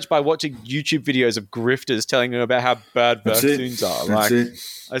researched by watching YouTube videos of grifters telling them about how bad vaccines are. Like,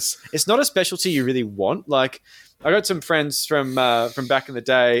 it's not a specialty you really want. Like, I got some friends from back in the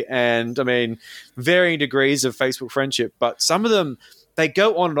day, and I mean, varying degrees of Facebook friendship, but some of them, they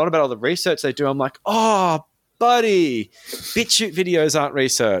go on and on about all the research they do. I'm like, oh, buddy, BitChute videos aren't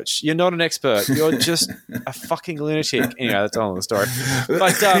research. You're not an expert. You're just a fucking lunatic. Anyway, that's all the story.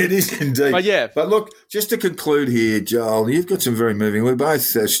 But, it is indeed. But yeah. But look, just to conclude here, Joel, you've got some very moving. We're both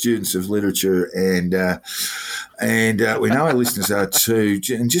students of literature, and we know our listeners are too.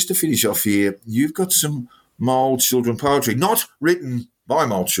 And just to finish off here, you've got some mole children poetry, not written by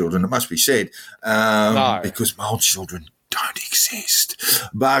mole children, it must be said, No. because mole children don't exist.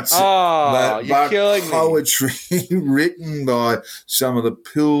 But you're killing me. Poetry written by some of the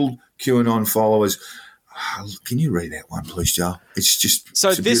pilled QAnon followers. Can you read that one, please, Joel? It's just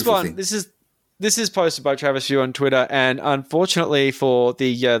so. This one, thing. This is posted by Travis Hugh on Twitter, and unfortunately for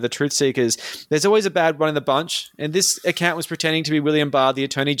the truth seekers, there's always a bad one in the bunch. And this account was pretending to be William Barr, the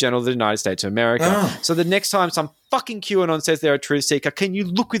Attorney General of the United States of America. Oh. So the next time some fucking QAnon says they're a truth seeker, can you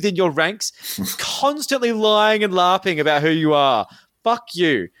look within your ranks? Constantly lying and laughing about who you are. Fuck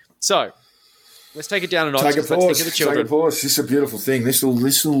you. So let's take it down a notch. Take a pause. Let's think of the children. Take a pause. This is a beautiful thing. This will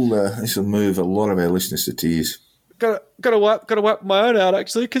move a lot of our listeners to tears. Got to wipe my own out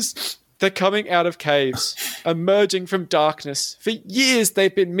actually, because they're coming out of caves, emerging from darkness. For years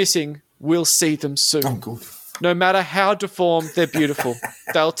they've been missing. We'll see them soon. Oh, good. No matter how deformed, they're beautiful.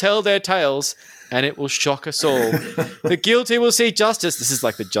 They'll tell their tales, and it will shock us all. The guilty will see justice. This is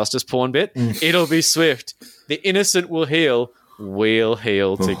like the justice porn bit. It'll be swift. The innocent will heal. We'll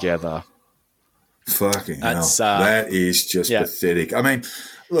heal together. Fucking hell. That is just pathetic. I mean,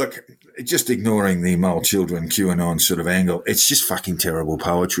 look, just ignoring the mole children QAnon sort of angle, it's just fucking terrible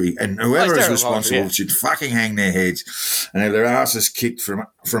poetry. And whoever is responsible should fucking hang their heads and have their asses kicked from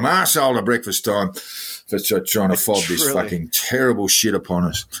arsehole to breakfast time for trying to fob this fucking terrible shit upon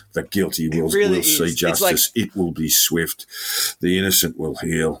us. The guilty will see justice. It will be swift. The innocent will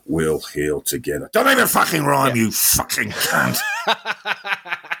heal. We'll heal together. Don't even fucking rhyme, you fucking cunt.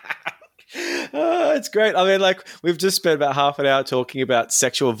 Oh, it's great. I mean, like, we've just spent about half an hour talking about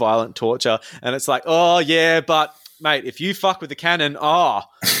sexual violent torture, and it's like, oh, yeah, but, mate, if you fuck with the cannon,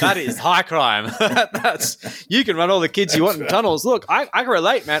 that is high crime. You can run all the kids you want in tunnels. Look, I can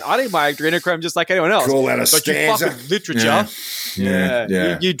relate, man. I need my adrenochrome just like anyone else. Call that a stanza. You fuck with literature.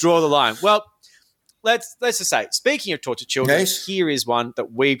 Yeah. You draw the line. Well, let's just say, speaking of tortured children, here is one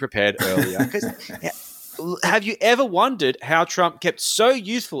that we prepared earlier. Have you ever wondered how Trump kept so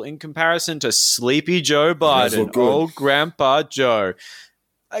youthful in comparison to Sleepy Joe Biden, old Grandpa Joe?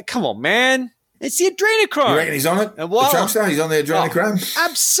 Come on, man. It's the adrenochrome. You reckon he's on it? The Trumpster, he's on the adrenochrome?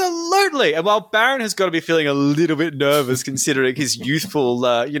 Absolutely. And while Barron has got to be feeling a little bit nervous considering his youthful,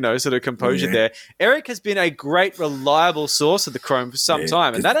 sort of composure there, Eric has been a great, reliable source of the chrome for some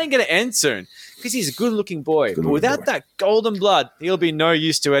time. And that ain't going to end soon because he's a good-looking boy. But without that golden blood, he'll be no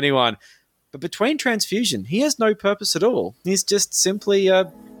use to anyone. But between transfusion, he has no purpose at all. He's just simply a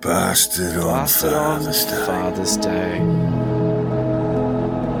bastard on Father's Day.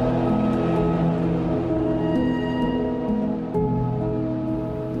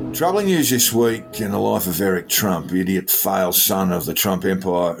 Troubling news this week in the life of Eric Trump, idiot failed son of the Trump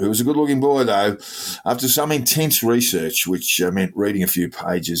empire, who was a good-looking boy, though. After some intense research, which meant reading a few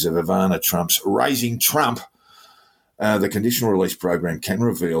pages of Ivana Trump's Raising Trump, the conditional release program can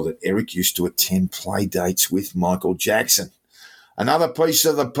reveal that Eric used to attend play dates with Michael Jackson. Another piece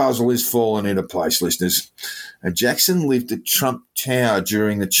of the puzzle is falling into place, listeners. Jackson lived at Trump Tower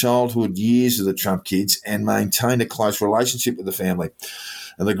during the childhood years of the Trump kids and maintained a close relationship with the family.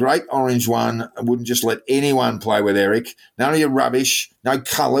 And the great orange one wouldn't just let anyone play with Eric. None of your rubbish, no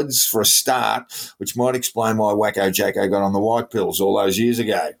coloureds for a start, which might explain why Wacko Jacko got on the white pills all those years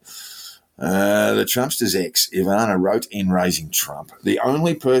ago. The Trumpster's ex, Ivana, wrote in Raising Trump, the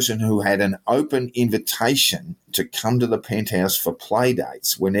only person who had an open invitation to come to the penthouse for play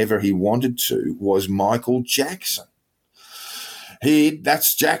dates whenever he wanted to was Michael Jackson.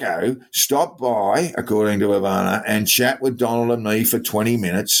 That's Jacko, stop by, according to Ivana, and chat with Donald and me for 20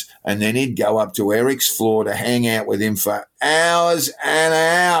 minutes, and then he'd go up to Eric's floor to hang out with him for hours and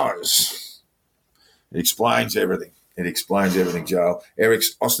hours. It explains everything. Joel.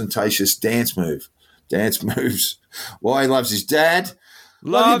 Eric's ostentatious dance moves. Why he loves his dad.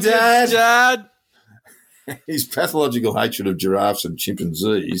 Love your dad. His pathological hatred of giraffes and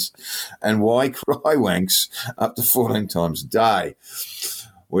chimpanzees, and why cry wanks up to 14 times a day.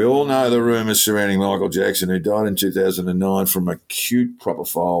 We all know the rumours surrounding Michael Jackson, who died in 2009 from acute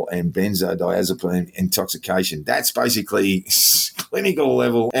propofol and benzodiazepine intoxication. That's basically clinical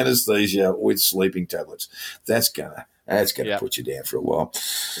level anesthesia with sleeping tablets. That's gonna put you down for a while.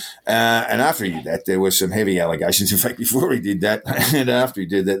 And after he did that, there were some heavy allegations. In fact, before he did that and after he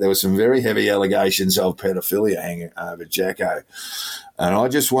did that, there were some very heavy allegations of pedophilia hanging over Jacko. And I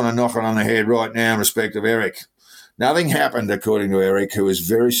just want to knock it on the head right now in respect of Eric. Nothing happened, according to Eric, who has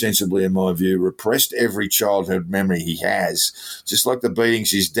very sensibly, in my view, repressed every childhood memory he has, just like the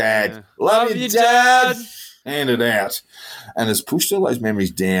beatings his dad, love you, Dad, handed out, and has pushed all those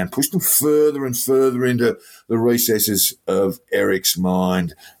memories down, pushed them further and further into the recesses of Eric's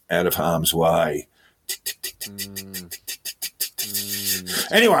mind, out of harm's way. Tick, tick, tick, tick, tick, tick, tick, tick, tick, tick, tick, tick.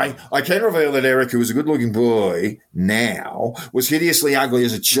 Anyway, I can reveal that Eric, who was a good-looking boy now, was hideously ugly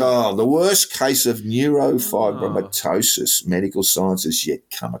as a child. The worst case of neurofibromatosis medical science has yet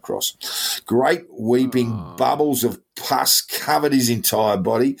come across. Great weeping bubbles of pus covered his entire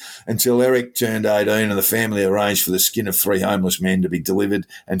body until Eric turned 18 and the family arranged for the skin of 3 homeless men to be delivered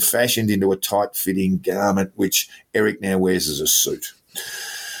and fashioned into a tight-fitting garment, which Eric now wears as a suit.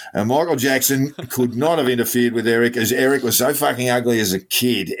 And Michael Jackson could not have interfered with Eric, as Eric was so fucking ugly as a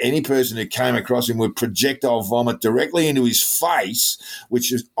kid. Any person who came across him would projectile vomit directly into his face,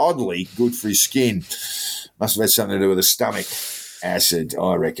 which is oddly good for his skin. Must have had something to do with the stomach acid,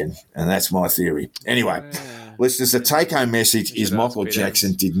 I reckon. And that's my theory. Anyway, listeners, the take-home message is Michael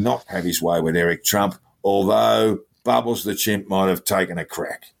Jackson did not have his way with Eric Trump, although Bubbles the chimp might have taken a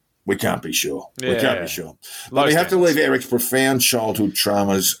crack. We can't be sure. We can't be sure. But we have to leave Eric's profound childhood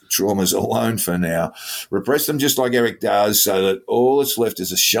traumas alone for now. Repress them just like Eric does, so that all that's left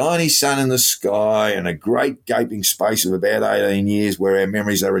is a shiny sun in the sky and a great gaping space of about 18 years where our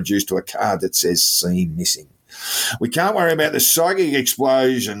memories are reduced to a card that says "seen missing." We can't worry about the psychic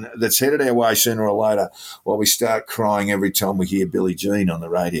explosion that's headed our way sooner or later while we start crying every time we hear Billie Jean on the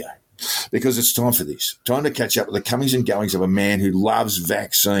radio. Because it's time for this. Time to catch up with the comings and goings of a man who loves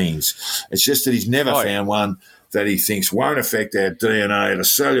vaccines. It's just that he's never found one that he thinks won't affect our DNA at a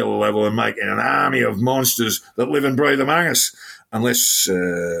cellular level and make an army of monsters that live and breathe among us, unless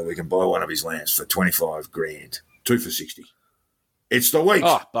we can buy one of his lamps for 25 grand. 2 for 60. It's the week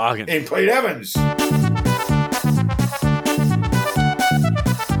bargain. in Pete Evans.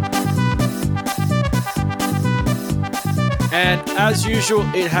 And as usual,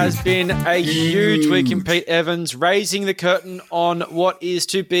 it has been a huge week in Pete Evans, raising the curtain on what is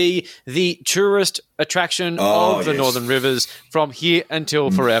to be the tourist attraction of the Northern Rivers from here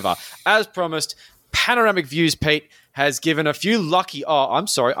until forever. As promised, Panoramic Views, Pete, has given a few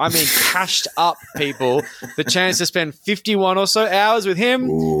cashed up people the chance to spend 51 or so hours with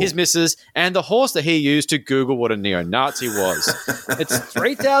him, his missus, and the horse that he used to Google what a neo-Nazi was. It's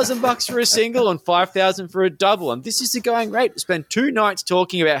 $3,000 for a single and $5,000 for a double, and this is the going rate. Spend 2 nights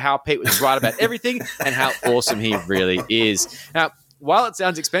talking about how Pete was right about everything and how awesome he really is. Now, while it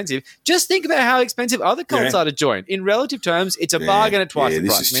sounds expensive, just think about how expensive other cults are to join. In relative terms, it's a bargain at twice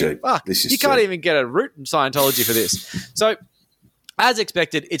the price. You can't even get a root in Scientology for this. So, as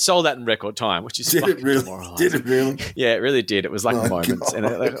expected, it sold out in record time, which is demoralizing. Did it really? Yeah, it really did. It was like moments. God.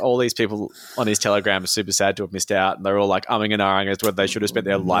 And all these people on his Telegram are super sad to have missed out. And they're all like umming and ahhing as to whether they should have spent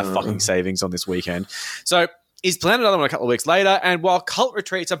their life fucking savings on this weekend. So, he's planned another one a couple of weeks later. And while cult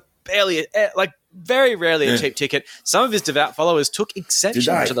retreats are very rarely a cheap ticket, some of his devout followers took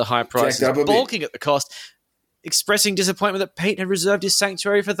exception to the high prices, balking at the cost, expressing disappointment that Pete had reserved his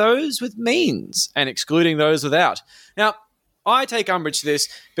sanctuary for those with means and excluding those without. Now, I take umbrage to this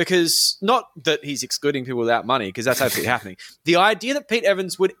because not that he's excluding people without money, because that's absolutely happening. The idea that Pete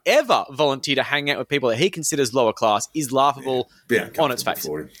Evans would ever volunteer to hang out with people that he considers lower class is laughable on its face.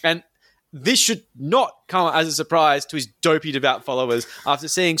 And this should not come as a surprise to his dopey devout followers after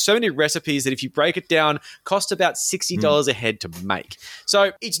seeing so many recipes that, if you break it down, cost about $60 a head to make.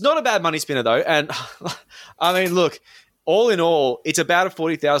 So it's not a bad money spinner, though. And I mean, look, all in all, it's about a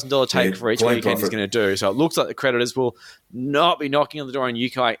 $40,000 take for each weekend he's going to do. So it looks like the creditors will not be knocking on the door in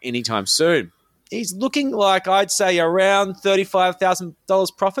UK anytime soon. He's looking like, I'd say, around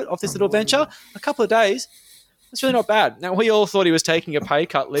 $35,000 profit off this little venture. A couple of days. That's really not bad. Now, we all thought he was taking a pay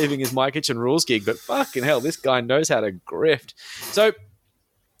cut leaving his My Kitchen Rules gig, but fucking hell, this guy knows how to grift. So,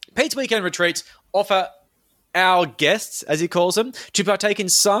 Pete's weekend retreats offer our guests, as he calls them, to partake in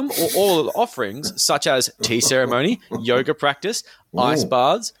some or all of the offerings, such as tea ceremony, yoga practice, ice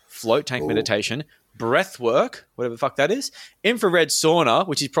baths, float tank meditation, breath work, whatever the fuck that is, infrared sauna,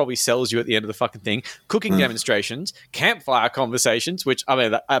 which he probably sells you at the end of the fucking thing, cooking demonstrations, campfire conversations, which, I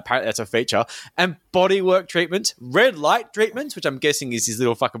mean, apparently that's a feature, and bodywork treatments, red light treatments, which I'm guessing is his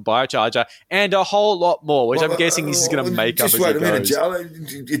little fucking biocharger, and a whole lot more, which I'm guessing he's going to make up as he goes. Just wait a minute, Joe.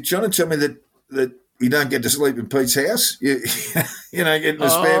 You're trying to tell me that you don't get to sleep in Pete's house? You don't get in the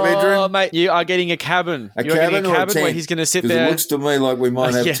spare bedroom? Oh, mate, you are getting a cabin. You're getting a cabin where he's going to sit there. It looks to me like we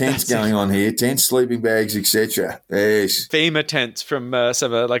might have tents going on here. Tents, sleeping bags, etc. Yes. FEMA tents from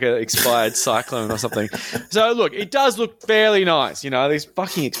like an expired cyclone or something. So, look, it does look fairly nice. It's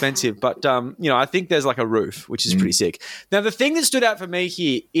fucking expensive. But, I think there's like a roof, which is pretty sick. Now, the thing that stood out for me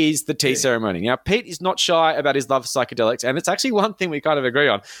here is the tea ceremony. Now, Pete is not shy about his love for psychedelics, and it's actually one thing we kind of agree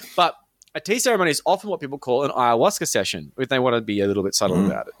on. But a tea ceremony is often what people call an ayahuasca session if they want to be a little bit subtle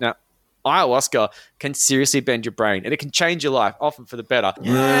about it. Now, ayahuasca can seriously bend your brain and it can change your life, often for the better.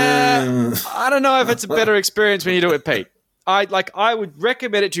 Yeah, I don't know if it's a better experience when you do it with Pete. I would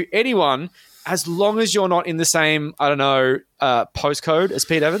recommend it to anyone as long as you're not in the same, postcode as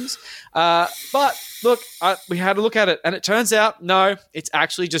Pete Evans. But look, we had a look at it and it turns out, no, it's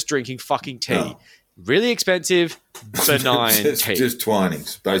actually just drinking fucking tea. Oh. Really expensive, benign tea. Just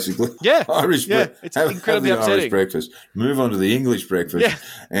Twinings, basically. Yeah. Irish it's incredibly have the upsetting. Irish breakfast. Move on to the English breakfast. Yeah.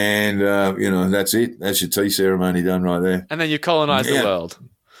 And, that's it. That's your tea ceremony done right there. And then you colonise the world.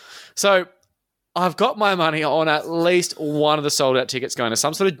 So I've got my money on at least one of the sold-out tickets going to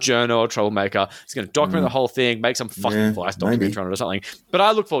some sort of journal or troublemaker. It's going to document the whole thing, make some fucking voice documentary on it or something. But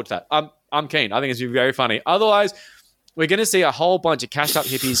I look forward to that. I'm keen. I think it's going to be very funny. Otherwise, we're going to see a whole bunch of cashed-up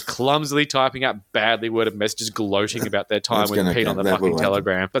hippies clumsily typing out badly worded messages, gloating about their time with Pete on the fucking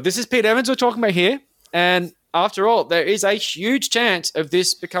Telegram. But this is Pete Evans we're talking about here. And after all, there is a huge chance of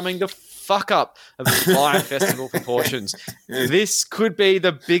this becoming the fuck-up of Fire Festival proportions. This could be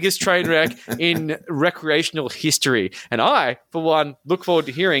the biggest train wreck in recreational history. And I, for one, look forward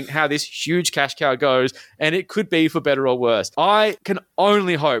to hearing how this huge cash cow goes, and it could be for better or worse. I can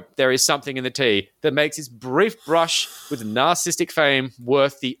only hope there is something in the tea that makes his brief brush with narcissistic fame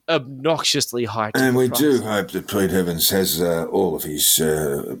worth the obnoxiously high ticket And we price. do hope that Pete Evans has all of his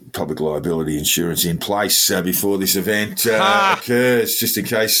public liability insurance in place before this event occurs, just in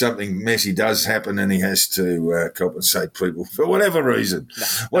case something messy does happen and he has to compensate people for whatever reason.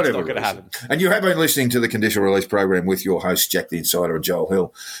 No, that's not going to happen. And you have been listening to the Conditional Release program with your hosts, Jack the Insider and Joel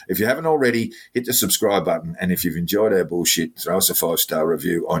Hill. If you haven't already, hit the subscribe button. And if you've enjoyed our bullshit, throw us a 5-star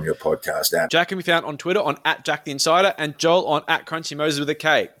review on your podcast app. Jack can be found on Twitter on @JackTheInsider and Joel on @CrunchyMoses with a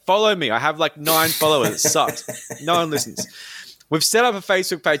K. Follow me. I have like 9 followers. It sucks. No one listens. We've set up a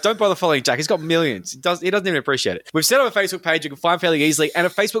Facebook page. Don't bother following Jack. He's got millions. He doesn't even appreciate it. We've set up a Facebook page you can find fairly easily, and a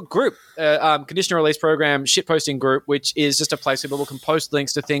Facebook group, Conditional Release Program shitposting group, which is just a place where people can post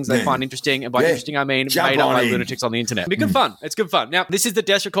links to things they find interesting. And by interesting, I mean made up by lunatics on the internet. It'll be good fun. It's good fun. Now, this is the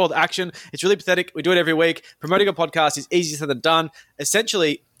desperate call to action. It's really pathetic. We do it every week. Promoting a podcast is easier said than done.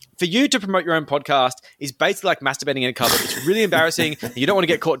 Essentially, for you to promote your own podcast is basically like masturbating in a cupboard. It's really embarrassing. You don't want to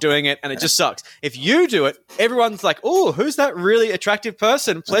get caught doing it, and it just sucks. If you do it, everyone's like, oh, who's that really attractive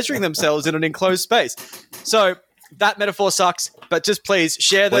person pleasuring themselves in an enclosed space? So that metaphor sucks, but just please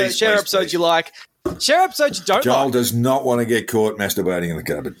share episodes you like. Share episodes you don't Joel like. does not want to get caught masturbating in the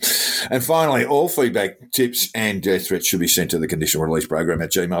cupboard. And finally, all feedback, tips and death threats should be sent to the Conditional Release Program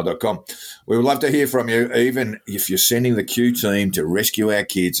 @gmail.com. We would love to hear from you, even if you're sending the Q team to rescue our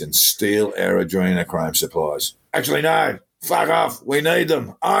kids and steal our adrenochrome supplies. Actually, no. Fuck off. We need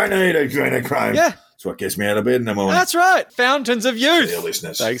them. I need adrenochrome. Yeah. That's what gets me out of bed in the morning. That's right. Fountains of youth. See you,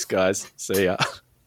 listeners. Thanks, guys. See ya.